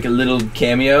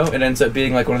cameo, it ends up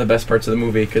being like one of the best parts of the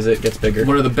movie because it gets bigger.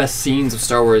 One of the best scenes of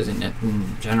Star Wars in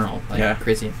general. Like, Yeah.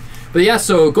 crazy. But yeah,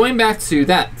 so going back to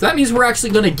that, that means we're actually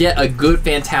going to get a good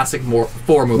Fantastic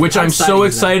Four movie. Which How I'm so exciting is that?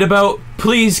 excited about.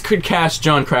 Please could cast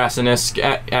John Krasinski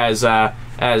as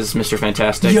Mr.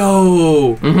 Fantastic.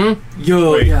 Yo!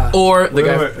 Yo, Wait. yeah. Or the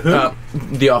guy wait,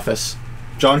 who? The Office.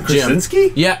 John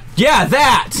Krasinski? Yeah,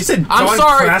 that. You said I'm John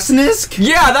sorry. Krasinski?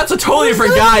 Yeah, that's a totally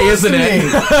different guy, isn't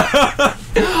it?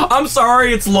 I'm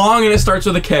sorry, it's long and it starts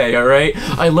with a K, alright?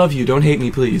 I love you, don't hate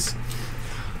me, please.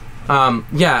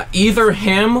 Yeah, either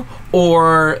him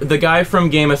or the guy from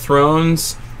Game of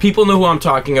Thrones. People know who I'm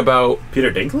talking about.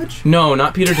 Peter Dinklage? No,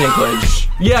 not Peter Dinklage.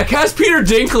 Yeah, cast Peter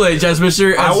Dinklage as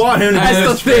Mr. I want him to be as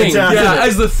the Mr. thing. Fantastic. Yeah,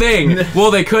 as the thing.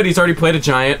 Well, they could. He's already played a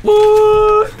giant.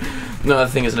 What? No, the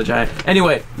thing isn't a giant.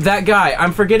 Anyway, that guy.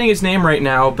 I'm forgetting his name right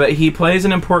now, but he plays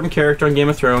an important character on Game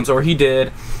of Thrones, or he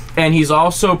did, and he's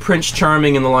also Prince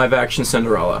Charming in the live-action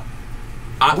Cinderella.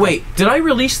 Wait, did I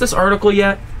release this article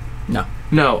yet? No.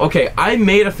 No. Okay, I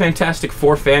made a Fantastic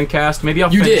Four fan cast. Maybe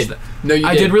I'll You finish did. that. No, you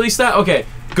I did. did release that? Okay.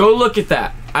 Go look at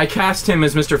that. I cast him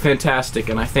as Mr. Fantastic,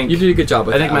 and I think You did a good job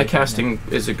with I that. think my like that, casting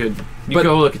is a good. You But-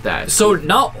 go look at that. So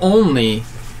not only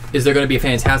is there going to be a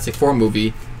Fantastic Four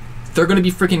movie, they're going to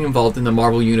be freaking involved in the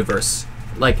Marvel Universe.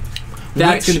 Like,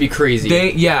 that's Which going to be crazy.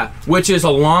 Which is a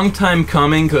long time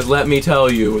coming, because let me tell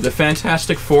you, the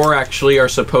Fantastic Four actually are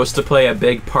supposed to play a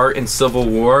big part in Civil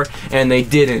War, and they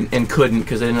didn't and couldn't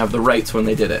because they didn't have the rights when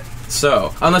they did it.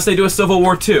 So, unless they do a Civil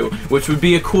War 2, which would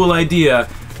be a cool idea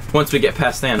once we get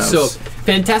past Thanos. So,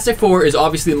 Fantastic Four is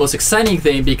obviously the most exciting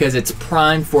thing because it's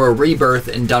primed for a rebirth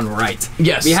and done right.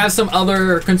 Yes. We have some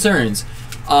other concerns,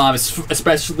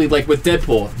 especially like with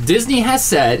Deadpool. Disney has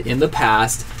said in the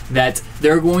past that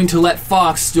they're going to let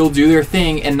Fox still do their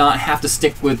thing and not have to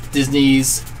stick with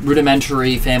Disney's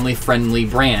rudimentary, family-friendly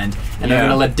brand. And they're Yeah.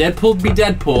 going to let Deadpool be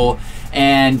Deadpool.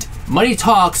 And money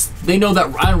talks, they know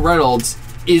that Ryan Reynolds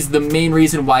is the main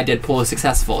reason why Deadpool is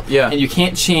successful. Yeah. And you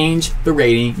can't change the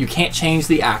rating. You can't change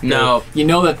the actor. No. You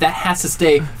know that has to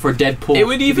stay for Deadpool. It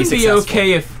would even to be successful.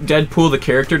 okay if Deadpool, the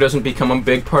character, doesn't become a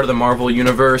big part of the Marvel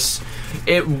Universe.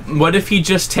 What if he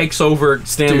just takes over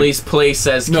Stan Lee's place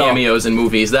as No. cameos in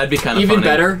movies? That'd be kind of Even funny.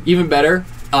 better,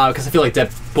 because I feel like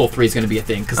Deadpool 3 is going to be a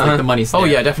thing, because like, the money's there. Oh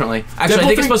yeah, definitely. Actually, I Deadpool think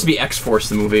 3 it's supposed to be X-Force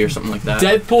the movie or something like that.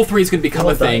 Deadpool 3 is going to become a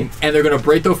love that. thing, and they're going to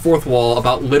break the fourth wall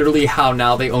about literally how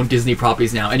now they own Disney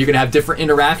properties now, and you're going to have different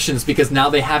interactions because now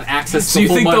they have access So to you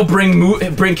full think mon-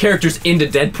 they'll bring characters into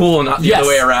Deadpool and not the Yes. other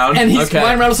way around? And okay.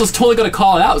 Ryan Reynolds was totally going to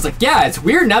call it out. It's like, yeah, it's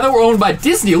weird now that we're owned by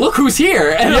Disney. Look who's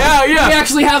here. And Yeah, yeah. We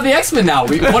actually have the X-Men now.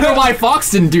 We wonder why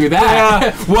Fox didn't do that.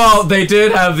 Yeah. Well, they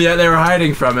did have they were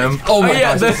hiding from him. Oh my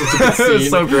yeah, gosh, that's such a good that was scene.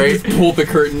 so great. Just pulled the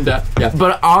curtain down. Yeah.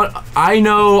 But I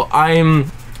know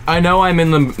I'm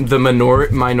in the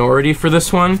minority for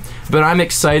this one, but I'm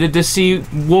excited to see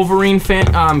Wolverine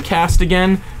cast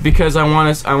again because I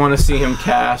want to see him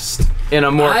cast in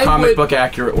a more comic book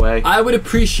accurate way. I would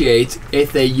appreciate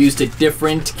if they used a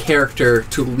different character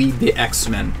to lead the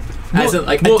X-Men.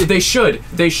 They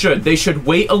should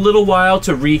wait a little while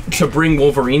to bring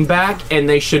Wolverine back, and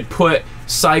they should put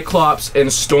Cyclops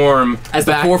and Storm as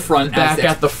the forefront,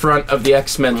 at the front of the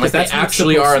X-Men, like they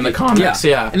actually are in the comics.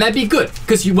 Yeah, and that'd be good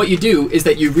because what you do is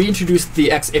that you reintroduce the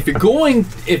X. If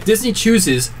Disney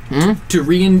chooses to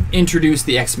reintroduce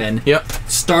the X-Men,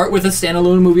 start with a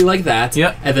standalone movie like that,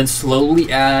 and then slowly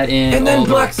add in. And then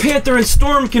Black Panther and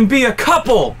Storm can be a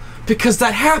couple because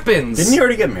that happens. Didn't he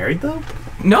already get married though?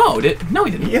 No, he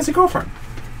didn't. He has a girlfriend.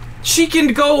 She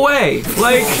can go away.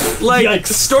 Like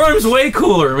Storm's way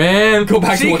cooler, man. Go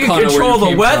back to Wakanda, she can control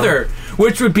the weather,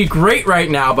 which would be great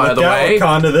right now, by the way.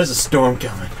 Wakanda, there's a storm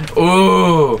coming.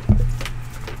 Ooh.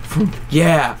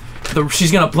 Yeah.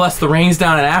 She's gonna bless the rains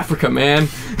down in Africa, man.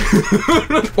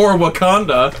 Or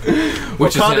Wakanda.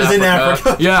 Which Wakanda's is in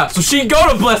Africa. Yeah, so she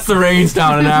go to bless the rains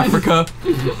down in Africa.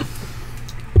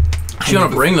 She's gonna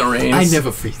bring the rains. I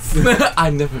never freeze. I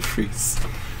never freeze.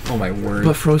 Oh my word.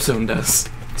 But Frozone does.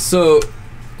 So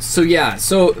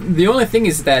the only thing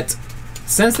is that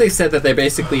since they said that they're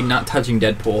basically not touching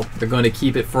Deadpool, they're going to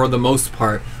keep it for the most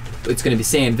part. It's going to be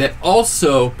same. That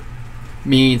also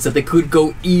means that they could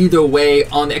go either way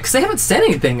on because they haven't said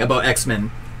anything about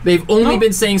X-Men. They've only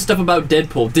been saying stuff about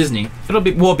Deadpool, Disney. It'll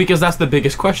be because that's the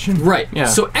biggest question, right? Yeah.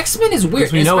 So X-Men is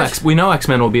weird. We know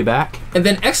X-Men will be back, and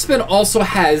then X-Men also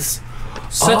has.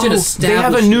 Such an established. They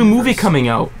have a new movie coming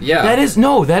out. Yeah.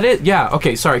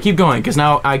 Okay, sorry, keep going, because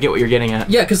now I get what you're getting at.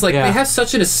 Yeah, because they have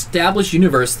such an established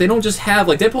universe. They don't just have,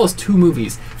 Deadpool has 2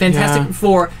 movies. Fantastic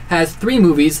Four has 3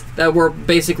 movies that were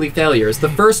basically failures. The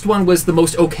first one was the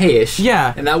most okay-ish.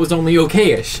 Yeah. And that was only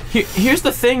okay-ish. Here's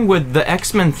the thing with the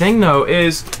X-Men thing, though,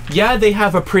 is, they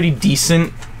have a pretty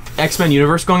decent X-Men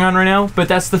universe going on right now, but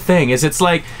that's the thing, is it's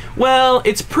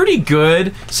it's pretty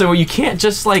good, so you can't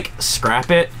just scrap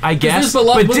it, I guess.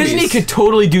 But Disney could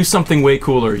totally do something way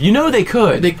cooler. You know they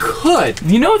could. They could.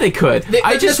 You know they could.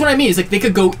 That's what I mean. It's they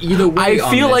could go either way. I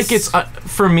feel like it's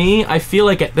for me. I feel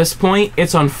like at this point,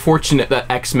 it's unfortunate that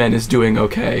X-Men is doing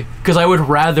okay, because I would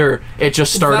rather it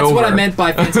just start over. That's what I meant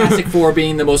by Fantastic Four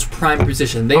being the most prime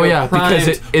position. They because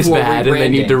it is bad and they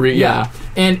need to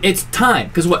and it's time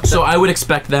because So I would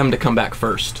expect them to come back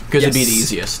first because it'd be the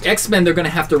easiest. X-Men, they're going to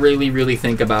have to really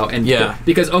think about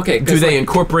because do they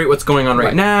incorporate what's going on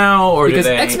right now, or because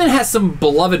do they? X-Men has some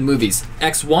beloved movies.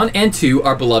 X1 and 2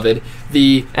 are beloved.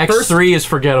 The X3 is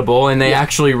forgettable, and they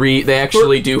actually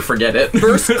do forget it.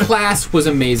 First Class was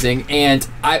amazing, and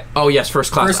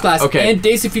First Class. Okay. And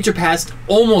Days of Future Past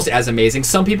almost as amazing.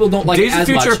 Some people don't like Days it as much.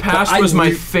 Days of Future Past was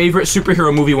my favorite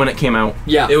superhero movie when it came out.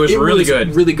 Yeah, it was really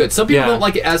good. Really good. Some people don't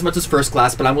like it as much as First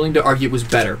Class, but I'm willing to argue it was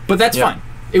better. But that's fine.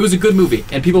 It was a good movie,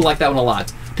 and people like that one a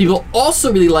lot. People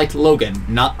also really liked Logan,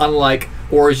 not unlike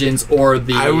Origins or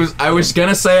the. I was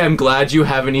gonna say I'm glad you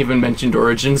haven't even mentioned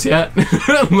Origins yet.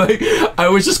 I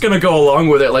was just gonna go along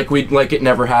with it like it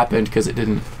never happened because it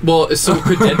didn't. Well, so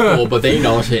could Deadpool, but they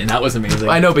acknowledged it, and that was amazing.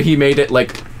 I know, but he made it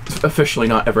officially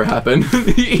not ever happen.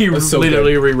 He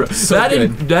literally rewrote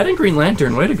that in Green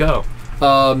Lantern. Way to go.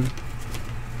 I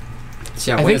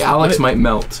think Alex might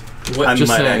melt. I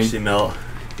might actually melt.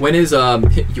 When is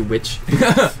you witch?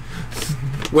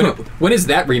 When is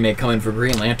that remake coming for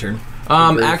Green Lantern?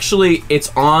 Actually,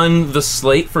 it's on the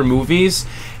slate for movies,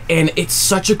 and it's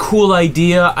such a cool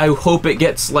idea. I hope we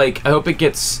get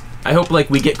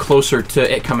closer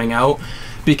to it coming out,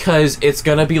 because it's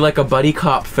gonna be like a buddy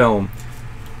cop film,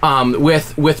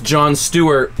 with Jon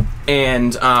Stewart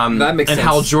and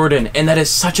Hal Jordan, and that is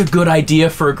such a good idea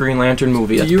for a Green Lantern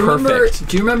movie. That's perfect.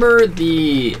 Do you remember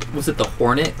was it the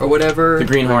Hornet or whatever? The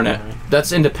Green Hornet.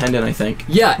 That's independent, I think.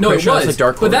 Yeah, no, it was. Like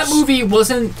Dark Horse. But that movie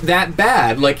wasn't that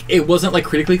bad. It wasn't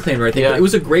critically acclaimed or anything. But it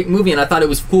was a great movie, and I thought it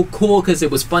was cool because it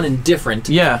was fun and different.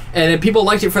 Yeah. And then people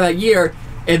liked it for that year,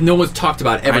 and no one's talked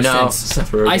about it ever since.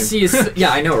 Seth Rogen. I see.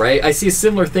 I know, right? I see a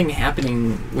similar thing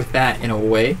happening with that in a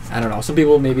way. I don't know. Some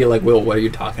people may be like, "Will, what are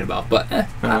you talking about?" But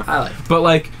I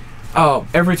like it. But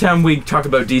every time we talk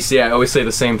about DC, I always say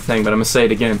the same thing, but I'm gonna say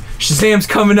it again. Shazam's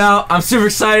coming out. I'm super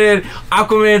excited.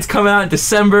 Aquaman's coming out in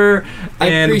December,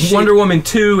 and Wonder Woman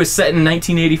 2 is set in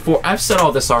 1984. I've said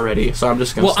all this already, so I'm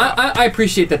just gonna stop. I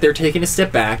appreciate that they're taking a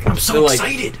step back. I'm so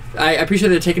excited. I appreciate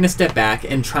they're taking a step back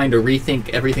and trying to rethink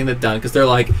everything they've done, because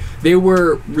they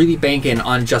were really banking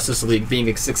on Justice League being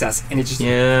a success, and it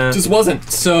just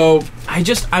wasn't. So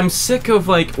I'm sick of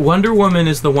Wonder Woman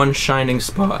is the one shining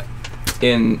spot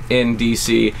in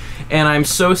DC, and I'm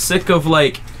so sick of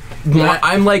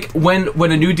I'm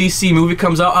when a new DC movie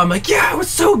comes out, I'm like, yeah, it was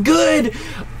so good,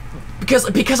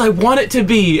 because I want it to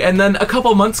be, and then a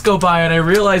couple months go by and I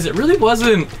realize it really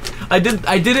wasn't. I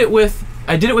did it with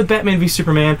Batman v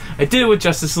Superman. I did it with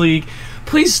Justice League.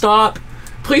 Please stop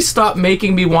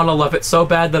making me want to love it so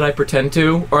bad that I pretend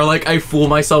to, or like I fool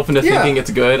myself into thinking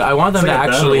it's good. I want them to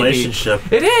actually be.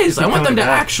 It is. I want them to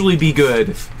actually be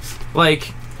good.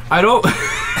 Like I don't.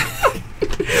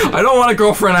 I don't want a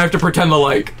girlfriend I have to pretend to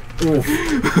like. Oof.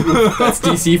 That's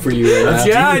DC for you. Right?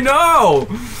 Yeah, I know.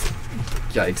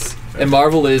 Yikes. And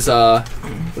Marvel is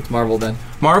what's Marvel then?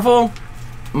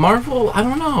 Marvel, I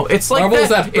don't know. It's like Marvel is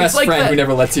that best friend who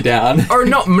never lets you down. Or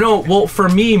no. Well, for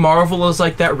me, Marvel is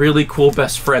like that really cool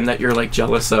best friend that you're like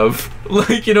jealous of.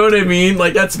 Like, you know what I mean?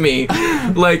 Like that's me.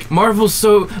 Like Marvel's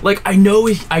so like I know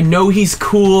he's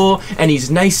cool and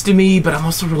he's nice to me, but I'm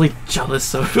also really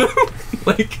jealous of him.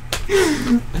 Like,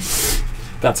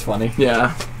 that's funny.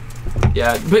 Yeah,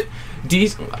 but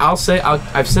I've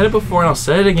said it before and I'll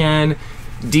say it again.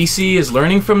 DC is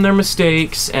learning from their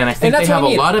mistakes, and I think they have a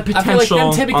lot of potential I feel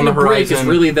like them taking on the a break horizon. is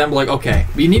really them like, okay,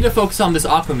 we need to focus on this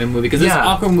Aquaman movie because this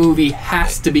Aquaman movie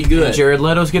has to be good. And Jared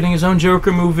Leto's getting his own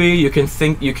Joker movie. You can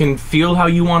feel how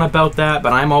you want about that,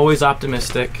 but I'm always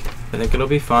optimistic. I think it'll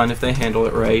be fun if they handle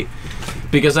it right,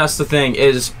 because that's the thing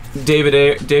is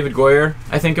David Goyer,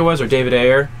 I think it was, or David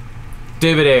Ayer,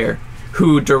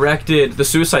 who directed the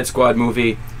Suicide Squad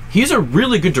movie. He's a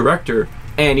really good director,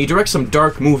 and he directs some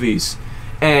dark movies.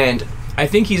 And I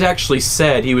think he's actually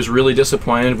said he was really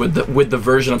disappointed with the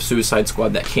version of Suicide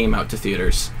Squad that came out to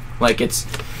theaters. Like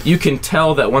you can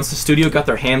tell that once the studio got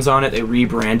their hands on it, they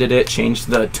rebranded it, changed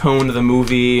the tone of the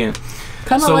movie, and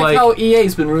kind of like how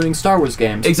EA's been ruining Star Wars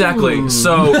games. Exactly.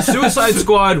 So Suicide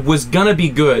Squad was gonna be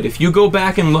good. If you go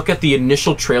back and look at the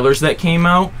initial trailers that came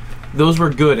out, those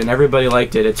were good and everybody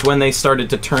liked it. It's when they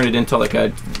started to turn it into like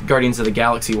a Guardians of the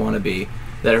Galaxy wannabe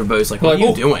that everybody's like, what are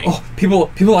you doing? Oh,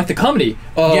 people like the comedy.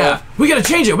 Yeah, we gotta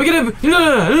change it. We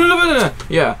gotta.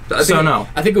 Yeah.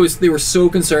 I think they were so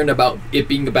concerned about it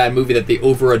being a bad movie that they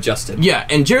over-adjusted. Yeah,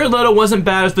 and Jared Leto wasn't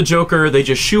bad as the Joker. They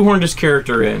just shoehorned his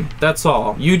character in. That's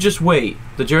all. You just wait.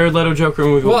 The Jared Leto Joker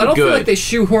movie will be good. Well, I don't feel like they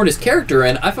shoehorned his character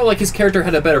in. I felt like his character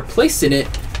had a better place in it,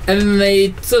 and then they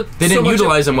didn't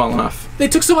utilize him well enough. They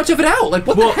took so much of it out. Like,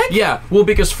 what the heck? Yeah, well,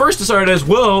 because first it started as,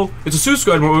 well, it's a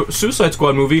Suicide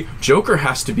Squad movie. Joker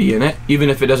has to be in it, even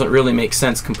if it doesn't really make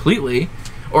sense completely.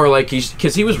 Or, like,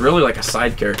 because he was really, like, a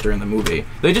side character in the movie.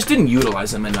 They just didn't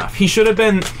utilize him enough. He should have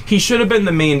been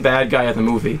the main bad guy of the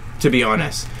movie, to be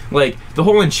honest. Like, the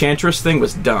whole Enchantress thing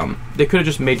was dumb. They could have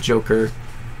just made Joker...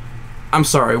 I'm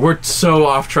sorry, we're so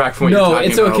off track from what you're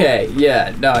talking about. No, it's okay.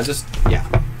 Yeah, no, it's just... Yeah.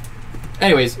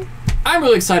 Anyways... I'm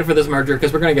really excited for this merger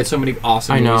because we're going to get so many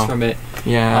awesome movies from it.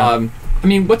 Yeah. I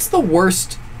mean, what's the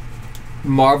worst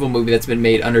Marvel movie that's been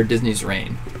made under Disney's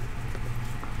reign?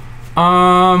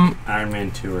 Iron Man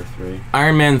 2 or 3.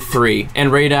 Iron Man 3.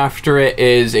 And right after it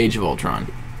is Age of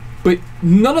Ultron. But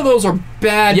none of those are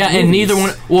bad movies. And neither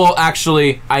one... Well,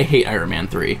 actually, I hate Iron Man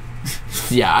 3.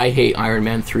 Yeah, I hate Iron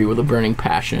Man 3 with a burning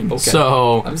passion. Okay.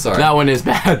 So, I'm sorry. That one is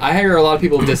bad. I hear a lot of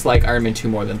people dislike Iron Man 2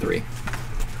 more than 3.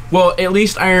 Well, at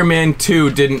least Iron Man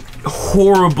 2 didn't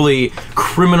horribly,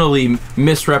 criminally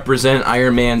misrepresent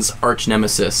Iron Man's arch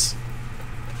nemesis.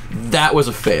 That was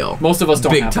a fail. Most of us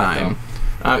don't big have time.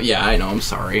 Yeah, I know. I'm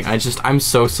sorry. I'm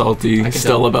so salty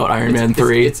still about Iron Man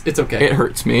 3. It's okay. It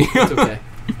hurts me. It's okay.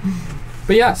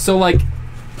 But yeah, so like,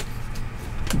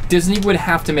 Disney would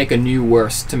have to make a new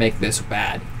worst to make this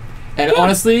bad. And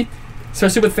honestly,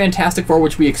 especially with Fantastic Four,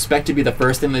 which we expect to be the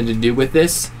first thing to do with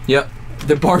this. Yep.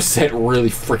 The bar's set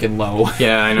really freaking low.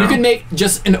 Yeah, I know. You could make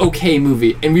just an okay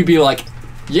movie, and we'd be like,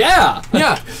 yeah!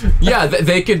 Yeah,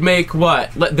 they could make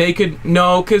what? They could...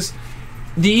 No, because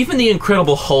even The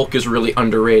Incredible Hulk is really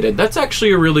underrated. That's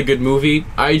actually a really good movie.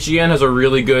 IGN has a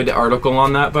really good article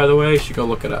on that, by the way. You should go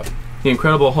look it up. The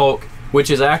Incredible Hulk,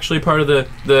 which is actually part of the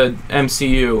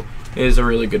MCU, is a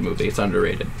really good movie. It's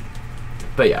underrated.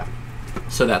 But yeah,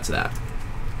 so that's that.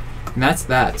 And that's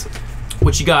that.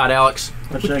 What you got, Alex?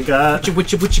 What you got?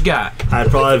 What you got? I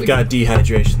probably have got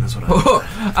dehydration. That's what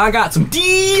I got some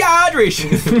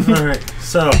dehydration. All right,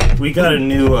 so we got a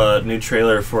new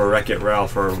trailer for Wreck-It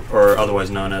Ralph, or otherwise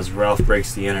known as Ralph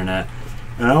Breaks the Internet,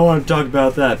 and I want to talk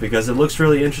about that because it looks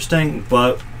really interesting.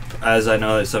 But as I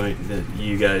know that some of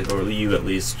you guys, or you at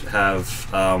least,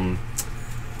 have,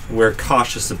 we're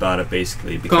cautious about it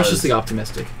basically. Because, cautiously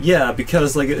optimistic. Yeah,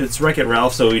 because like it's Wreck-It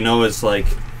Ralph, so we know it's like.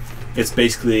 It's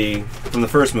basically, from the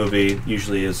first movie,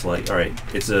 usually is like, alright,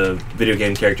 it's a video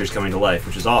game characters coming to life,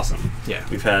 which is awesome. Yeah.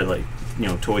 We've had, like,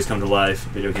 toys come to life,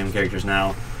 video game characters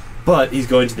now. But he's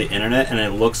going to the internet, and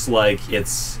it looks like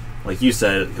it's like you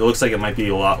said, it looks like it might be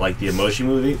a lot like the Emoji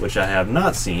Movie, which I have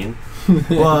not seen.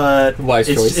 But Wise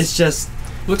choice. it's just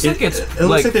Looks like it's it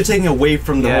looks like they're taking away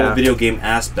from the whole video game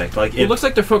aspect. Like it looks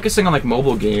like they're focusing on like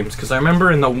mobile games, because I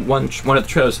remember in the one of the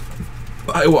trailers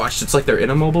I watched, it's like they're in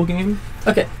a mobile game.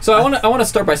 Okay, so I want to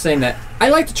start by saying that I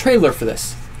like the trailer for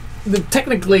this.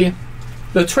 Technically,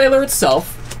 the trailer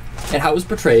itself and how it was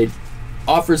portrayed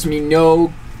offers me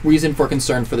no reason for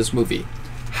concern for this movie.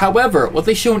 However, what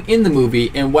they shown in the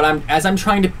movie and as I'm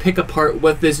trying to pick apart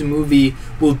what this movie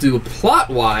will do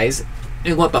plot-wise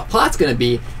and what the plot's going to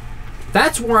be,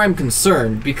 that's where I'm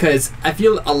concerned, because I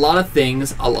feel a lot of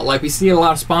things, like we see a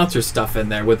lot of sponsor stuff in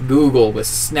there with Google, with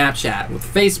Snapchat, with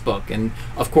Facebook, and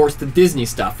of course the Disney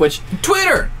stuff, which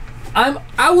Twitter!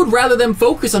 I would rather them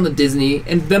focus on the Disney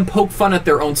and them poke fun at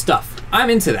their own stuff. I'm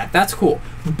into that. That's cool.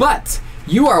 But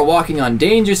you are walking on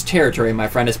dangerous territory, my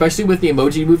friend, especially with the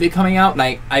Emoji Movie coming out,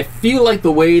 and I feel like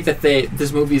the way that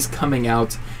this movie is coming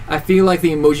out, I feel like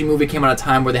the Emoji Movie came out at a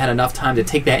time where they had enough time to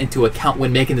take that into account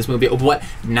when making this movie of what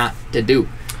not to do.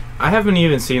 I haven't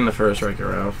even seen the first Wreck-It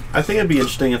Ralph. I think it'd be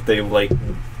interesting if they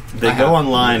go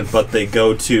online, but they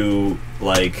go to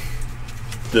like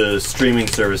the streaming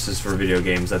services for video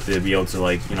games that they'd be able to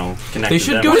connect. They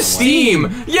should go to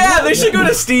Steam. Yeah, they should go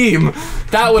to Steam.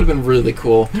 That would have been really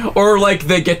cool. Or like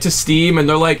they get to Steam and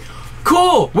they're like,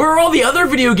 "Cool, where are all the other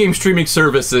video game streaming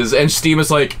services?" And Steam is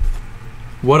like,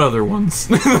 "What other ones?"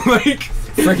 Like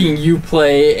freaking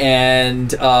Uplay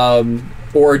and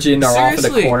Origin are off in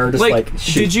the corner, just like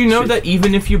shoot, did you know that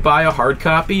even if you buy a hard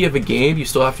copy of a game, you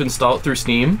still have to install it through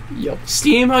Steam? Yep.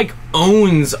 Steam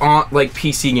owns on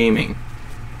PC gaming.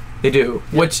 They do,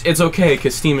 yep. Which it's okay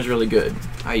because Steam is really good.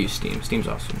 I use Steam. Steam's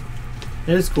awesome.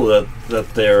 It is cool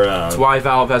that they're. That's why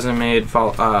Valve hasn't made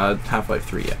Half-Life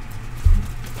 3 yet.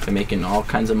 They're making all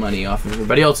kinds of money off of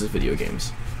everybody else's video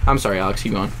games. I'm sorry, Alex.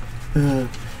 Keep going.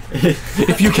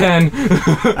 If you can.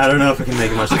 I don't know if I can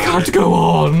make much. I got to go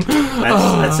on.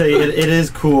 I'd say it is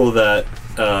cool that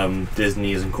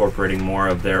Disney is incorporating more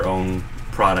of their own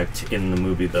product in the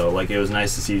movie, though. Like, it was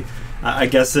nice to see. I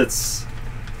guess it's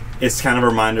kind of a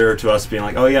reminder to us being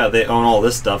like, oh yeah, they own all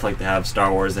this stuff. Like, they have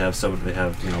Star Wars, they have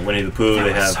Winnie the Pooh.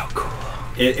 They have. So cool.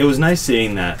 It was nice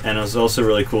seeing that, and it was also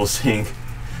really cool seeing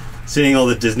all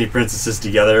the Disney princesses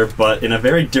together, but in a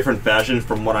very different fashion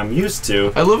from what I'm used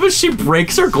to. I love how she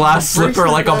breaks her glass slipper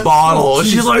like a bottle. Oh,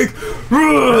 she's like,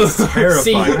 that's terrifying.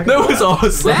 See, that was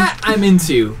awesome. That I'm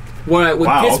into. What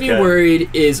gets me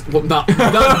worried is not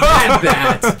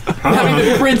that. Having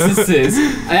the princesses.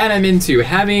 That I'm into.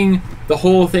 Having the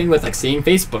whole thing with seeing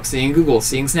Facebook, seeing Google,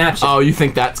 seeing Snapchat. Oh, you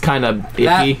think that's kind of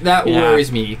iffy? That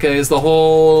worries me because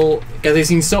I've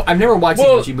seen I've never watched the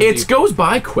Emoji Movie. It goes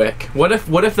by quick. What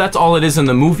if that's all it is in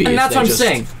the movie? And that's what I'm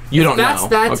saying. You don't know.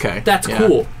 Okay. That's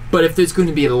cool. But if there's going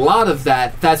to be a lot of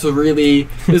that, there's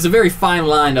a very fine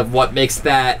line of what makes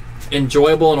that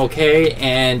enjoyable and okay,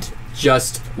 and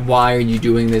just why are you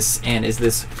doing this, and is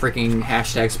this freaking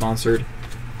hashtag sponsored?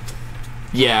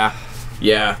 Yeah.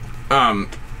 Yeah.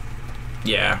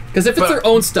 Because if it's their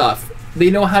own stuff, they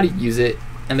know how to use it,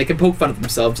 and they can poke fun at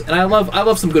themselves. And I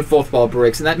love some good fourth wall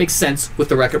breaks, and that makes sense with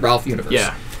the Wreck-It Ralph universe.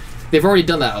 Yeah. They've already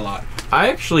done that a lot. I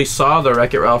actually saw the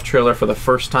Wreck-It Ralph trailer for the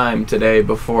first time today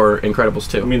before Incredibles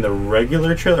 2. You mean the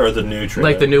regular trailer or the new trailer?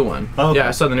 Like the new one. Oh, okay. Yeah,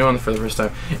 I saw the new one for the first time.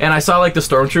 And I saw the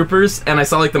Stormtroopers, and I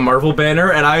saw the Marvel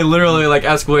banner, and I literally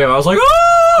asked William, I was like,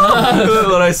 oh!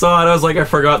 When I saw it, I was like, I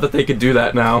forgot that they could do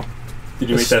that now. Did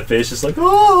you make that face just like,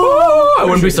 oh? I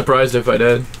wouldn't be surprised if I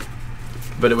did.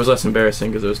 But it was less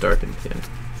embarrassing because it was dark and thin.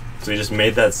 So you just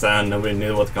made that sound, nobody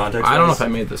knew what the context was? I don't know if I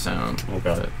made the sound. Oh,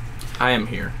 got it. I am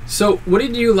here. So, what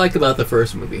did you like about the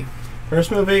first movie? First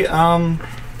movie,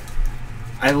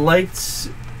 I liked...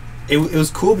 It was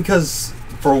cool because,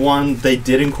 for one, they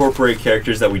did incorporate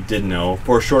characters that we did know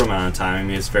for a short amount of time. I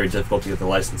mean, it's very difficult to get the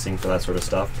licensing for that sort of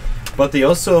stuff. But they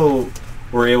also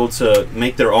were able to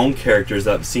make their own characters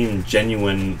that seemed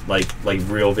genuine, like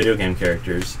real video game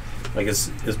characters. Like,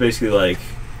 it's basically like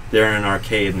they're in an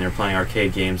arcade and they're playing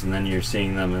arcade games, and then you're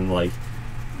seeing them and,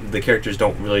 the characters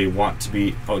don't always want to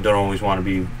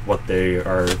be what they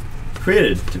are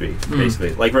created to be,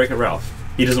 basically. Like Wreck-It Ralph.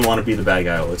 He doesn't want to be the bad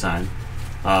guy all the time.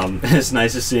 It's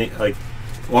nice to see,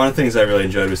 one of the things I really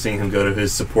enjoyed was seeing him go to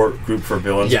his support group for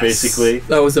villains, basically.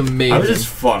 That was amazing. That was just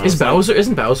fun. Isn't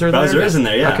Bowser there? Bowser is in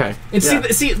there, yeah. Okay. And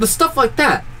see, the stuff like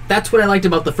that, that's what I liked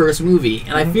about the first movie.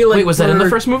 And I feel like... Wait, was that in the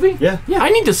first movie? Yeah. I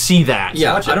need to see that.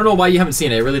 Yeah, I don't know why you haven't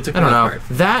seen it. It really took me apart.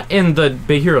 That and the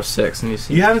Big Hero 6.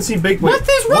 You haven't seen Big... What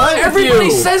is wrong with Everybody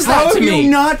you? says that to me. How have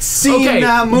you not seen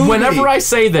that movie? Whenever I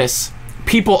say this,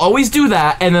 people always do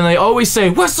that, and then they always say,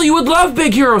 Wesley, you would love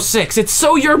Big Hero 6. It's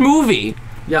so your movie.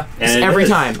 Yeah. And Every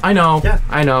time. I know. Yeah.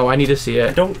 I know. I need to see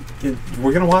it.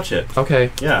 We're gonna watch it.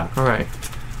 Okay. Yeah. All right.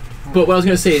 But what I was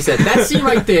gonna say is that scene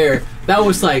right there, that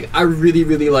was like, I really,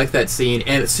 really like that scene,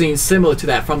 and it's seen similar to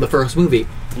that from the first movie.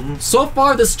 Mm-hmm. So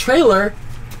far, this trailer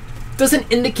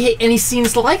doesn't indicate any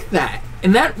scenes like that,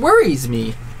 and that worries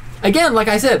me. Again, like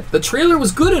I said, the trailer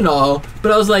was good and all,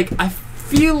 but I was like, I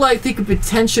feel like they could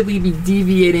potentially be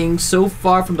deviating so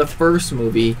far from the first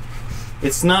movie.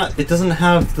 It's not. It doesn't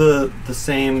have the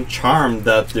same charm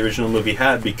that the original movie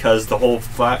had, because the whole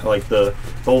the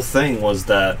whole thing was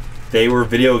that they were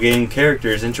video game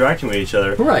characters interacting with each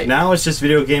other. Right. Now it's just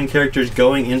video game characters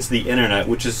going into the internet,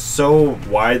 which is so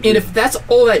widely. And if that's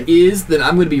all that is, then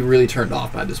I'm going to be really turned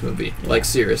off by this movie. Like,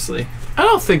 seriously. I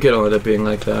don't think it'll end up being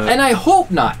like that. And I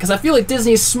hope not, because I feel like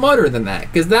Disney is smarter than that,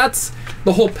 because that's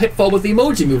the whole pitfall with the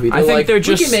Emoji Movie. They're I think like, they're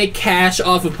just... we can make cash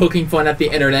off of poking fun at the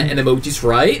internet and emojis,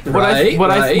 right? What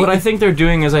I think they're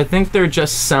doing is I think they're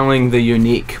just selling the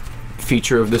unique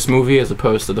feature of this movie as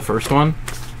opposed to the first one,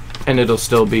 and it'll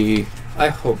still be... I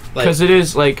hope. Because it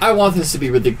is, like... I want this to be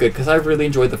really good, because I really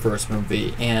enjoyed the first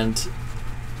movie, and...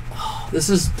 this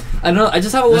is... I don't know, I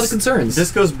just have a lot of concerns.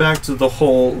 This goes back to the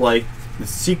whole, like, the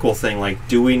sequel thing. Like,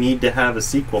 do we need to have a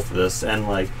sequel for this? And,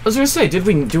 like... I was gonna say, do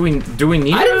we need I didn't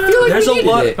feel like There's we needed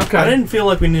a lot. it. Okay. I didn't feel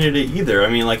like we needed it either. I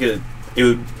mean, like, it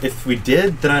would, if we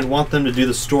did, then I'd want them to do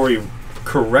the story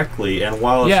correctly. And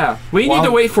while we need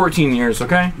to wait 14 years,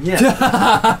 okay?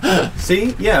 Yeah.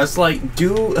 See? Yeah, it's like,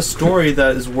 do a story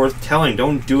that is worth telling.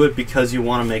 Don't do it because you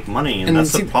want to make money. And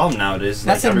that's the problem nowadays.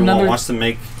 That's like, everyone wants to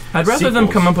make I'd rather them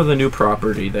sequels. come up with a new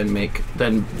property than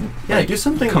do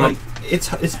something like...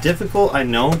 It's difficult, I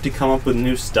know, to come up with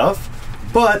new stuff,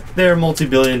 but they're a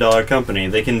multi-billion-dollar company.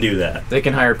 They can do that. They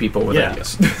can hire people with Yeah.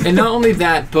 ideas. And not only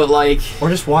that, but like... Or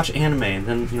just watch anime and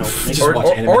then, make Just it-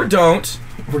 watch anime. Or don't.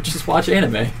 Or just watch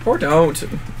anime. Or don't.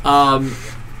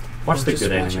 watch the just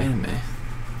good watch anime.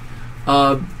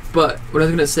 But what I was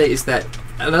going to say is that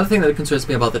another thing that concerns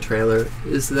me about the trailer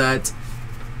is that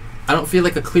I don't feel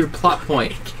like a clear plot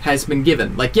point has been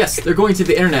given. Like, yes, they're going to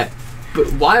the internet, but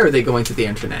why are they going to the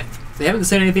internet? They haven't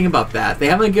said anything about that. They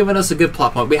haven't given us a good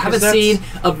plot point. We haven't seen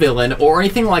a villain or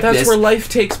anything like this. That's where life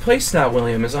takes place now,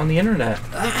 William, is on the internet.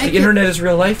 The internet is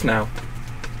real life now.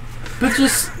 But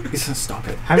just... stop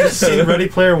it. Have you seen Ready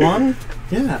Player One?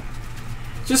 Yeah.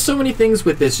 Just so many things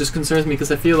with this just concerns me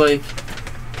because I feel like...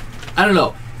 I don't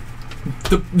know.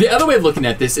 The other way of looking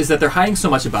at this is that they're hiding so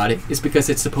much about it is because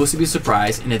it's supposed to be a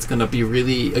surprise and it's going to be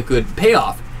really a good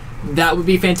payoff. That would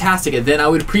be fantastic, and then I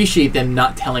would appreciate them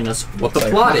not telling us what the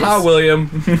plot is. William.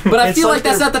 But I It's feel like like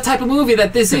that's not the type of movie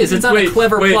that this is. It's not a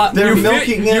clever plot. They're movie.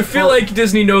 milking it You feel for- like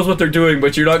Disney knows what they're doing,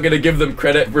 but you're not going to give them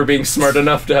credit for being smart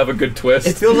enough to have a good twist.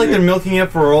 It feels like they're milking it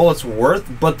for all it's worth,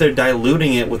 but they're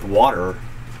diluting it with water.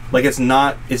 Like it's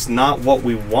not what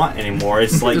we want anymore.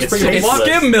 It's like Just it's bring it tasteless.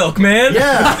 Skim milk, man.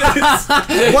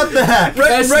 Yeah. What the heck?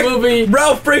 Best movie.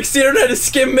 Ralph breaks the internet is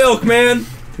skim milk, man.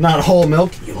 Not whole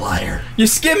milk, you liar. You're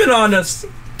skimming on us.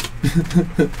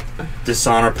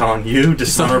 Dishonor upon you,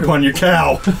 dishonor upon your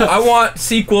cow. I want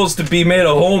sequels to be made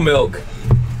of whole milk.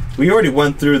 We already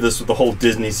went through this with the whole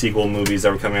Disney sequel movies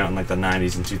that were coming out in like the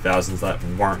 90s and 2000s that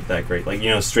weren't that great. Like,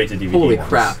 straight to DVD Holy ones.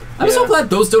 crap. I'm so glad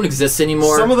those don't exist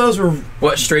anymore. Some of those were...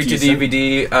 What, straight Decent. to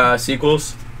DVD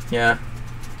sequels? Yeah,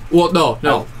 Well, no.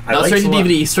 I Not liked straight to a lot.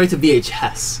 DVD, straight to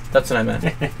VHS. that's what I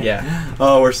meant. Yeah.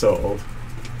 Oh, we're so old.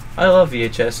 I love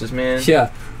VHSs, man.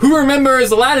 Yeah. Who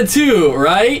remembers Aladdin 2,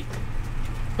 right?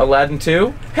 Aladdin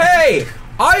 2? Hey!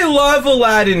 I love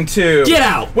Aladdin 2! Get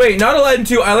out! Wait, not Aladdin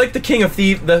 2. I like the King of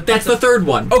Thieves. That's the third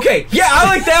one. Okay, yeah, I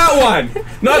like that one!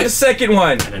 Not the second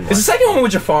one. didn't Is watch the second one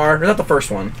with Jafar? Or is that the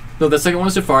first one? No, the second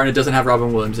one's Jafar and it doesn't have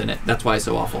Robin Williams in it. That's why it's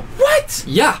so awful. What?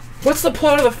 Yeah. What's the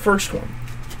plot of the first one?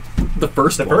 The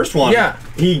first The first one. Yeah.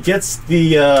 He gets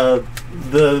the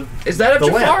Is that a The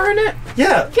Jafar lamp. in it?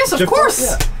 yeah. Yes, of Jafar- course.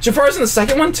 yeah. Jafar's in the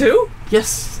second one too?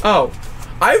 Yes. Oh.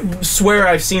 I swear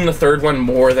I've seen the third one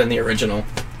more than the original.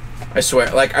 I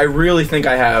swear. Like, I really think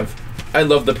I have. I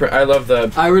love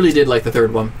the... I really did like the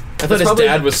third one. I thought his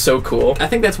dad was so cool. I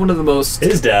think that's one of the most...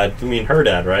 His dad. You mean her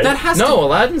dad, right? That has No, to...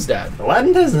 Aladdin's dad.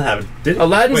 Aladdin doesn't have it. Did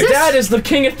Aladdin's Wait. dad is the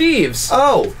King of Thieves.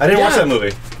 Oh, I didn't watch Yeah. that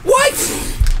movie.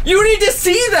 What? You need to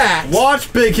see that!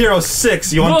 Watch Big Hero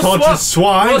 6, you We'll uncultured swap-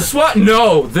 swine. We'll swap...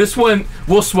 No, this one...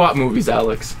 We'll swap movies,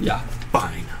 Alex. Yeah.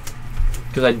 Fine.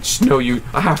 Because I just know you...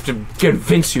 I have to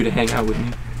convince you to hang out with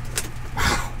me.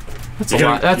 That's a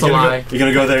lie. That's a lie. You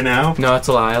gonna go there now? No, it's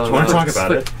a lie. I love You want to Alex. talk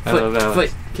about it? I love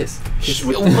Alex. Kiss.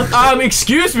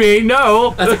 Excuse me,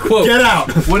 no. That's a quote. Get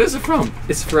out! What is it from?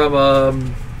 It's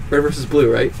from, Red versus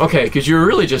Blue, right? Okay, because you were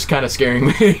really just kind of scaring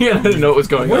me. I didn't know what was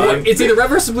going on. It's either Red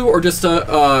versus Blue or just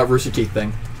a Rooster Teeth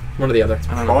thing. One or the other.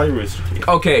 Probably Rooster Teeth.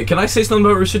 Okay, can I say something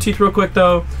about Rooster Teeth real quick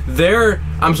though?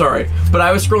 I'm sorry, but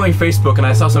I was scrolling Facebook and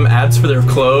I saw some ads for their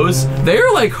clothes.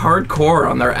 They're like hardcore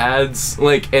on their ads,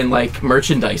 and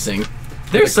merchandising.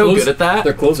 They're so good at that.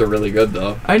 Their clothes are really good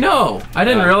though. I know. I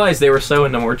didn't realize they were so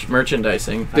into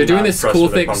merchandising. They're doing this cool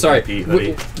thing. Sorry,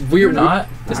 we're not.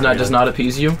 Does not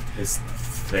appease you. It's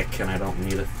thick, and I don't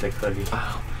need a thick hoodie.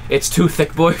 Oh, it's too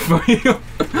thick, boy, for you.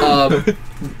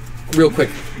 Real quick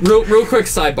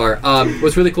sidebar.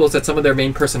 What's really cool is that some of their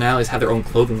main personalities have their own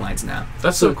clothing lines now.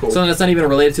 That's so cool. So that's not even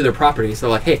related to their properties. They're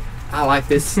like, hey, I like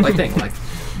this thing. Like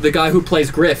the guy who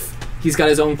plays Griff, he's got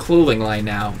his own clothing line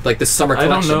now, like the summer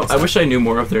collection. I don't know. I wish I knew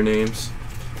more of their names.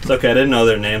 It's okay. I didn't know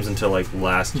their names until like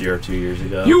last year or 2 years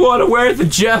ago. You want to wear the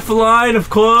Jeff line of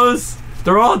clothes?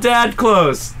 They're all dad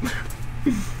clothes.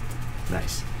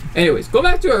 Nice. Anyways, go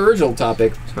back to our original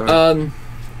topic. Sorry.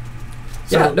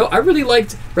 I really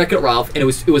liked Wreck-It Ralph, and it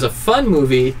was a fun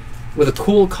movie with a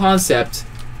cool concept,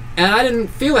 and I didn't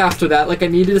feel after that like I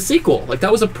needed a sequel. Like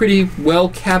that was a pretty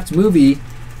well-capped movie,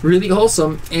 really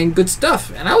wholesome and good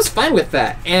stuff, and I was fine with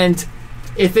that. And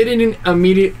if they didn't I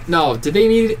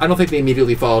don't think they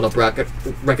immediately followed up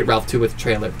Wreck-It Ralph 2 with a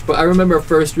trailer, but I remember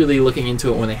first really looking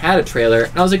into it when they had a trailer,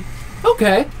 and I was like,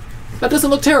 okay, that doesn't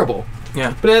look terrible.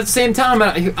 Yeah. But at the same time,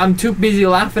 I'm too busy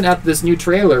laughing at this new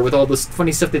trailer with all this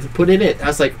funny stuff they've put in it. I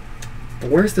was like,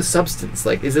 where's the substance?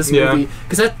 Like, is this movie...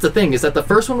 Because that's the thing, is that the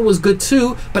first one was good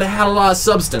too, but it had a lot of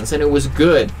substance, and it was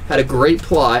good. Had a great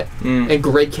plot, and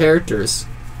great characters.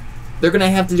 They're going to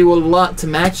have to do a lot to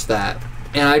match that.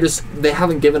 And they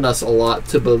haven't given us a lot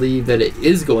to believe that it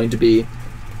is going to be.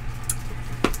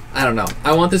 I don't know.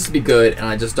 I want this to be good, and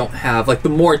I just don't have... Like, the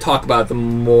more I talk about it, the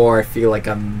more I feel like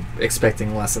I'm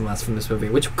expecting less and less from this movie,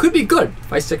 which could be good.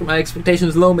 If I stick my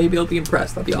expectations low, maybe I'll be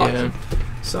impressed. That'd be awesome.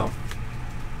 So...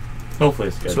 Hopefully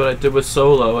it's good. That's what I did with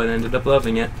Solo and ended up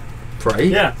loving it. Right?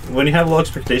 Yeah. When you have low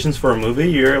expectations for a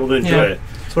movie, you're able to enjoy it.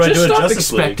 That's what I do Just with stop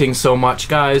Justice League. expecting so much,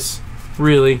 guys.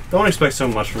 Really. Don't expect so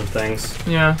much from things.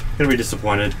 Yeah. You're going to be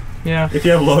disappointed. Yeah. If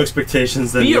you have low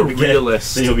expectations, then Be a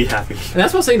realist. Then you'll be happy. And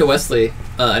that's what I was saying to Wesley.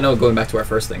 I know going back to our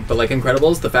first thing, but like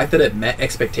Incredibles, the fact that it met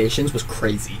expectations was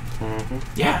crazy. Mm-hmm.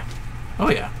 Yeah. Oh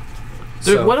yeah.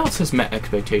 So, Dude, what else has met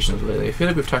expectations lately? I feel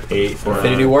like we've talked about it before.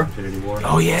 Infinity War? Infinity War.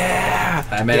 Oh yeah.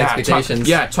 I met expectations.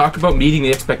 Talk about meeting the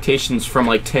expectations from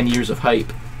like 10 years of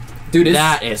hype. Dude,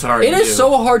 that is hard. It is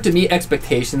so hard to meet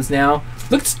expectations now.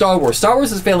 Look at Star Wars. Star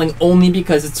Wars is failing only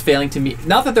because it's failing to meet.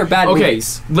 Not that they're bad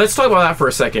movies. Let's talk about that for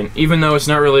a second. Even though it's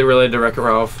not really related to Wreck-It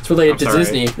Ralph. It's related to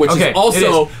Disney, which is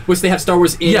also which they have Star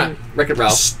Wars in Wreck-It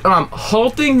Ralph.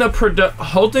 Halting the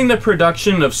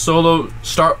production of Solo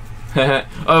Star.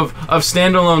 of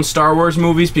standalone Star Wars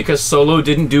movies because Solo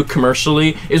didn't do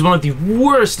commercially is one of the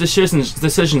worst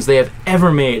decisions they have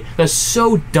ever made. That's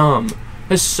so dumb.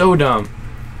 That's so dumb.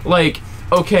 Like,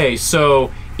 okay,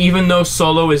 so even though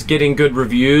Solo is getting good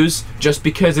reviews, just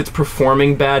because it's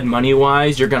performing bad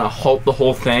money-wise, you're gonna halt the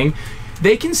whole thing.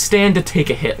 They can stand to take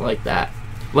a hit like that.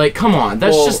 Like, come on,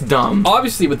 that's just dumb.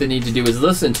 Obviously, what they need to do is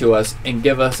listen to us and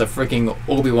give us a freaking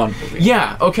Obi-Wan movie.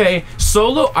 Yeah, okay.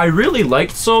 Solo, I really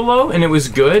liked Solo, and it was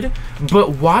good,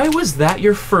 but why was that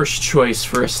your first choice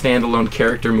for a standalone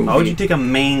character movie? Why would you take a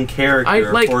main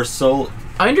character for Solo?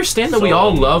 I understand that we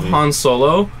all love Han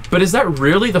Solo, but is that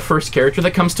really the first character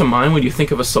that comes to mind when you think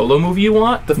of a Solo movie you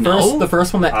want? The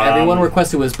first one that everyone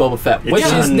requested was Boba Fett. Which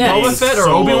is next? Boba Fett or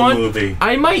Obi-Wan? Movie.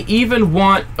 I might even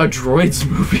want a droids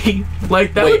movie.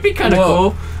 Like, that would be kind of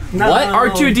cool. No. What?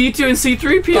 R2-D2 and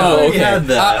C-3PO. Oh, okay.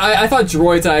 I thought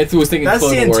droids, I was thinking that's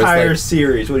Clone the Wars, entire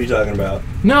series. What are you talking about?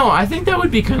 No, I think that would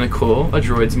be kind of cool, a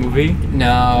droids movie. No.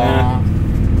 Yeah.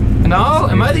 No?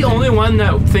 Am I the only one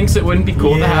that thinks it wouldn't be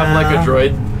cool to have, like, a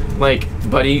droid...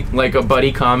 like a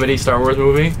buddy comedy Star Wars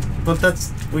movie. But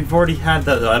we've already had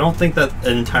that. I don't think that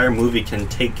an entire movie can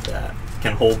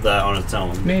hold that on its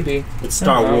own. Maybe. It's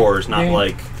Star Wars, not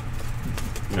like,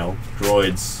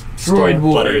 droids. Droid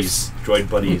wars. Buddies. Droid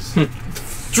buddies.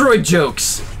 Droid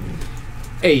jokes.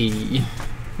 Hey.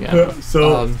 Yeah.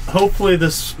 So hopefully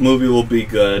this movie will be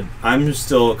good. I'm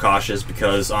still cautious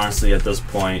because honestly, at this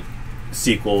point,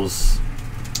 sequels.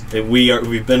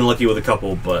 We've been lucky with a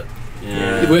couple, but.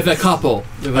 Yeah. With a couple.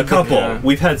 Yeah.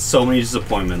 We've had so many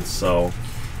disappointments, so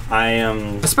I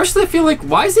am... Especially I feel like,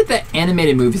 why is it that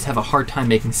animated movies have a hard time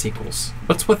making sequels?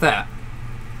 What's with that?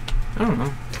 I don't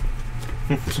know.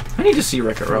 I need to see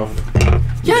Wreck-It Ralph.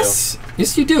 Yes!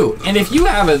 Yes, you do. And if you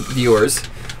have viewers...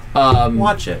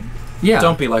 watch it. Yeah.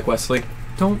 Don't be like Wesley.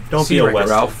 Don't Don't see be a Wreck-It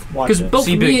Wesley. Ralph. Watch Because it. both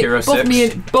See Big Hero 6.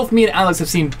 me and Alex have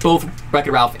seen both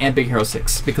Wreck-It Ralph and Big Hero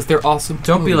 6 because they're awesome.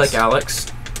 Don't be movies. like Alex.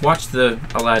 Watch the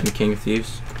Aladdin King of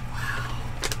Thieves. Wow.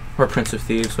 Or Prince of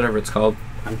Thieves, whatever it's called.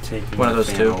 I'm taking One of the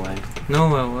those fan two. away.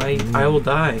 No, I will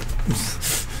die.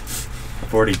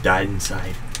 I've already died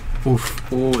inside.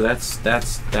 Oof, Ooh, that's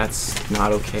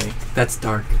not okay. that's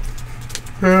dark.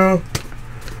 Yeah.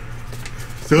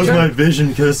 So's my vision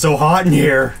because it's so hot in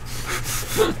here.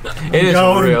 It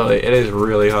is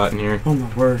really hot in here. Oh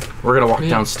my word. We're gonna walk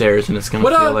downstairs and it's gonna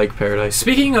feel like paradise.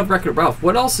 Speaking of Wreck-It Ralph,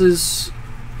 what else is?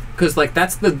 Because like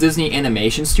that's the Disney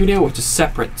Animation Studio, which is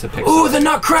separate to Pixar. Ooh, the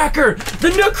Nutcracker! The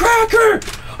Nutcracker!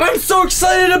 I'm so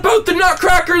excited about the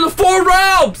Nutcracker, the 4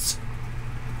 realms!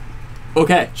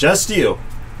 Okay, Just you.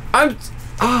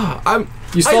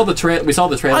 we saw the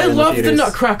trailer. I in loved the theaters.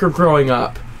 Nutcracker growing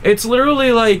up. It's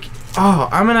literally like,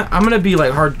 I'm gonna be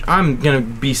like I'm gonna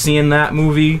be seeing that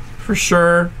movie for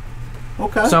sure.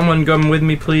 Okay. Someone come with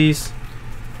me, please.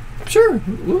 Sure,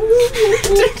 we'll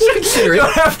consider You don't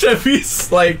it. have to be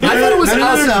like. I thought it was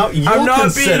awesome. No. You'll I'm not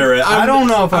consider it. I don't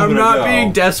know if I'm I'm gonna not go.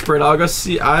 being desperate. I'll go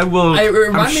see. I will. It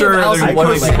reminded I'm me sure of there's Alice in I gonna be go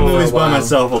plenty see of people. movies by Wow.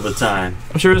 myself all the time.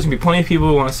 I'm sure there's gonna be plenty of people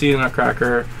who want to see the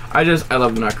Nutcracker. I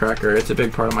love the Nutcracker. It's a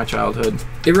big part of my childhood.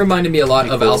 It reminded me a lot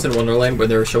of Alice in Wonderland when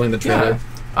they were showing the trailer.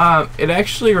 It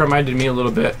actually reminded me a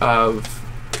little bit of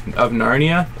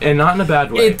Narnia, and not in a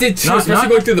bad way. It did too, Not- especially not-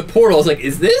 going through the portal. I was like,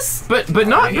 "Is this?" but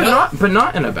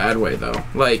not in a bad way though.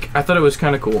 Like I thought it was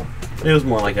kind of cool. It was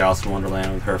more like Alice in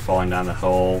Wonderland with her falling down the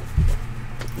hole.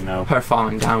 You know. Her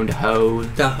falling down the hole.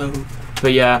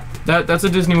 But yeah, that's a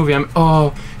Disney movie.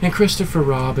 And Christopher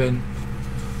Robin.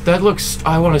 That looks.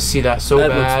 I want to see that so That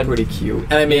bad. looks pretty cute.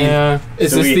 And I mean, Yeah. is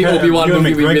So this we the have Obi-Wan Ewan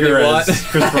movie we really McGregor want? as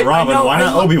Christopher Robin. know, Why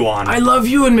not Obi-Wan? I love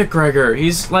Ewan McGregor.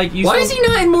 He's Why is he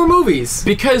not in more movies?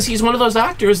 Because he's one of those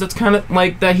actors that's kind of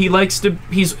like that. He likes to.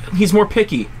 He's more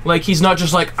picky. Like he's not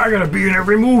just like I gotta be in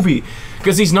every movie.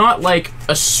 Because he's not like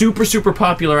a super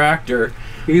popular actor.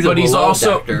 He's but a he's beloved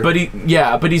also actor.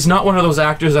 but he's not one of those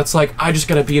actors that's like I just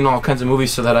gotta be in all kinds of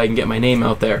movies so that I can get my name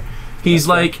out there. He's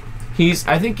like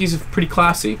I think he's pretty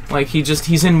classy. Like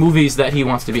he's in movies that he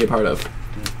wants to be a part of.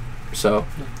 So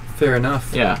Fair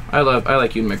enough. yeah, I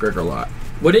like Ewan McGregor a lot.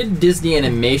 What did Disney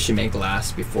Animation make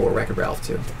last before Wreck-It Ralph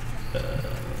 2?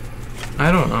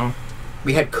 I don't know,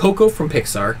 We had Coco from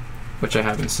Pixar. which I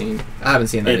haven't seen. I haven't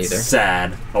seen that It's either.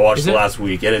 sad. I watched Is it it? last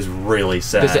week. It is really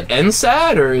sad. Does it end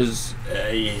sad or is?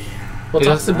 Yeah. Well, it It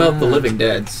talks is- about the living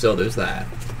dead, so there's that.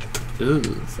 Ooh.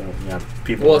 So yeah,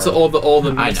 people. Well, it's all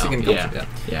the I Mexican know. culture.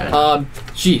 Yeah.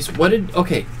 Jeez, what did?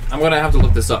 Okay, I'm gonna have to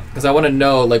look this up because I want to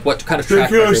know like what kind of Big track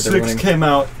Hero record they're 6 running. came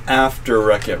out after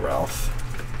Wreck-It Ralph.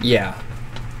 Yeah.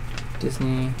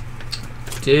 Disney.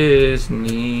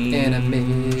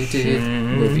 Animated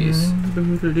movies.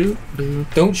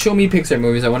 Don't show me Pixar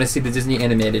movies. I want to see the Disney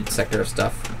animated sector of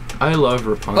stuff. I love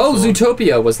Rapunzel. Oh,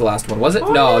 Zootopia was the last one, was it?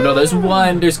 Oh, no, yeah. there's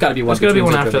one. There's got to be one. There's gotta be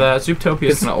between one after that. Zootopia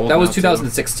is kind of old. That was now, too.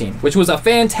 2016, which was a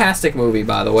fantastic movie,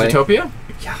 by the way. Zootopia?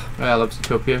 Yeah. I love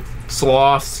Zootopia.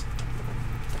 Sloths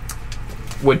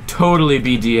would totally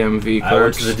be DMV I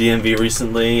went clerks. to the DMV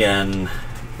recently, and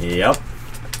yep,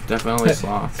 Definitely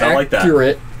sloths. I like that.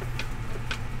 Accurate.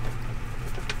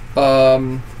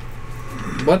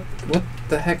 What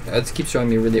the heck? It keeps showing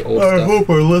me really old I stuff. hope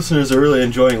our listeners are really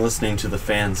enjoying listening to the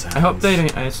fan sounds. I hope they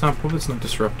didn't. Hope it's not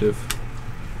disruptive.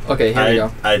 Okay, here we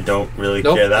go. I don't really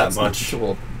Nope, care that that's not much too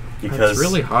old. because It's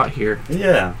really hot here.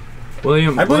 yeah.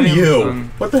 William. I blame you.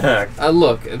 Williamson. What the heck?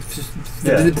 Look.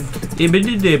 Yeah.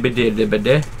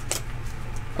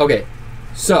 Okay,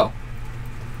 so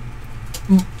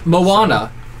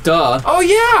Moana, duh. Oh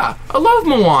yeah, I love I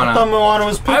thought Moana. Moana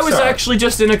was Pixar. I was actually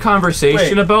just in a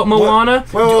conversation Wait, about Moana.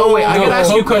 Wait, Oh wait, I No, gotta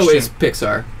ask you a Coco question. is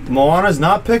Pixar. Moana's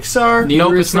not Pixar. Neither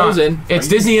Nope, is it's not. Frozen. It's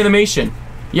Disney Animation.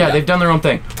 Yeah, Yeah. they've done their own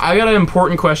thing. I got an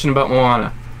important question about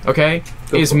Moana. Okay,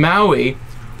 Go is for it. Maui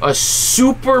a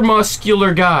super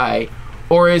muscular guy,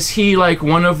 or is he like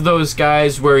one of those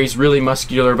guys where he's really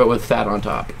muscular but with fat on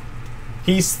top?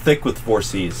 He's thick with 4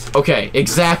 C's. Okay,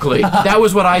 exactly. That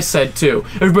was what I said too.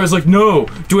 Everybody's like, no,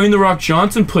 Dwayne The Rock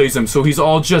Johnson plays him, so he's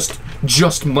all just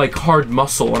like hard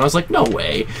muscle. And I was like, no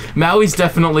way. Maui's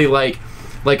definitely like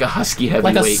a husky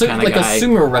Like a heavyweight kind of like a guy.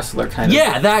 sumo wrestler kind of.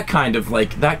 Yeah, that kind of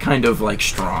like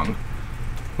strong,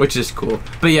 which is cool.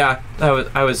 But yeah,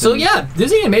 I was. So yeah,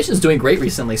 Disney Animation is doing great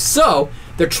recently. So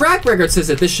their track record says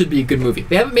that this should be a good movie.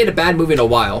 They haven't made a bad movie in a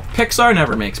while. Pixar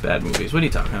never makes bad movies. What are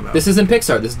you talking about? This isn't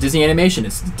Pixar. This is Disney Animation.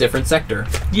 It's a different sector.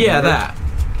 Yeah, that.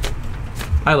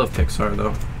 I love Pixar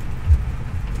though.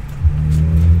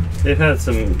 They've had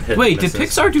some hit Wait, and did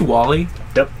misses. Pixar do WALL-E?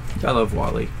 Yep. I love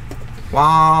WALL-E.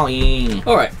 WALL-E.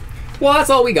 All right. Well, that's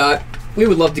all we got. We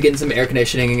would love to get in some air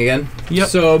conditioning again. Yep.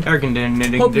 So, Air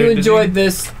conditioning. hope you enjoyed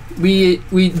this. We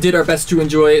did our best to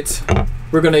enjoy it.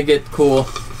 We're gonna get cool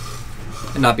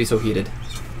and not be so heated.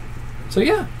 So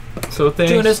yeah. So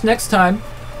thanks. Join us next time.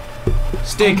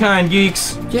 Stay kind,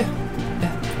 geeks. Yeah.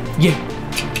 Yeah.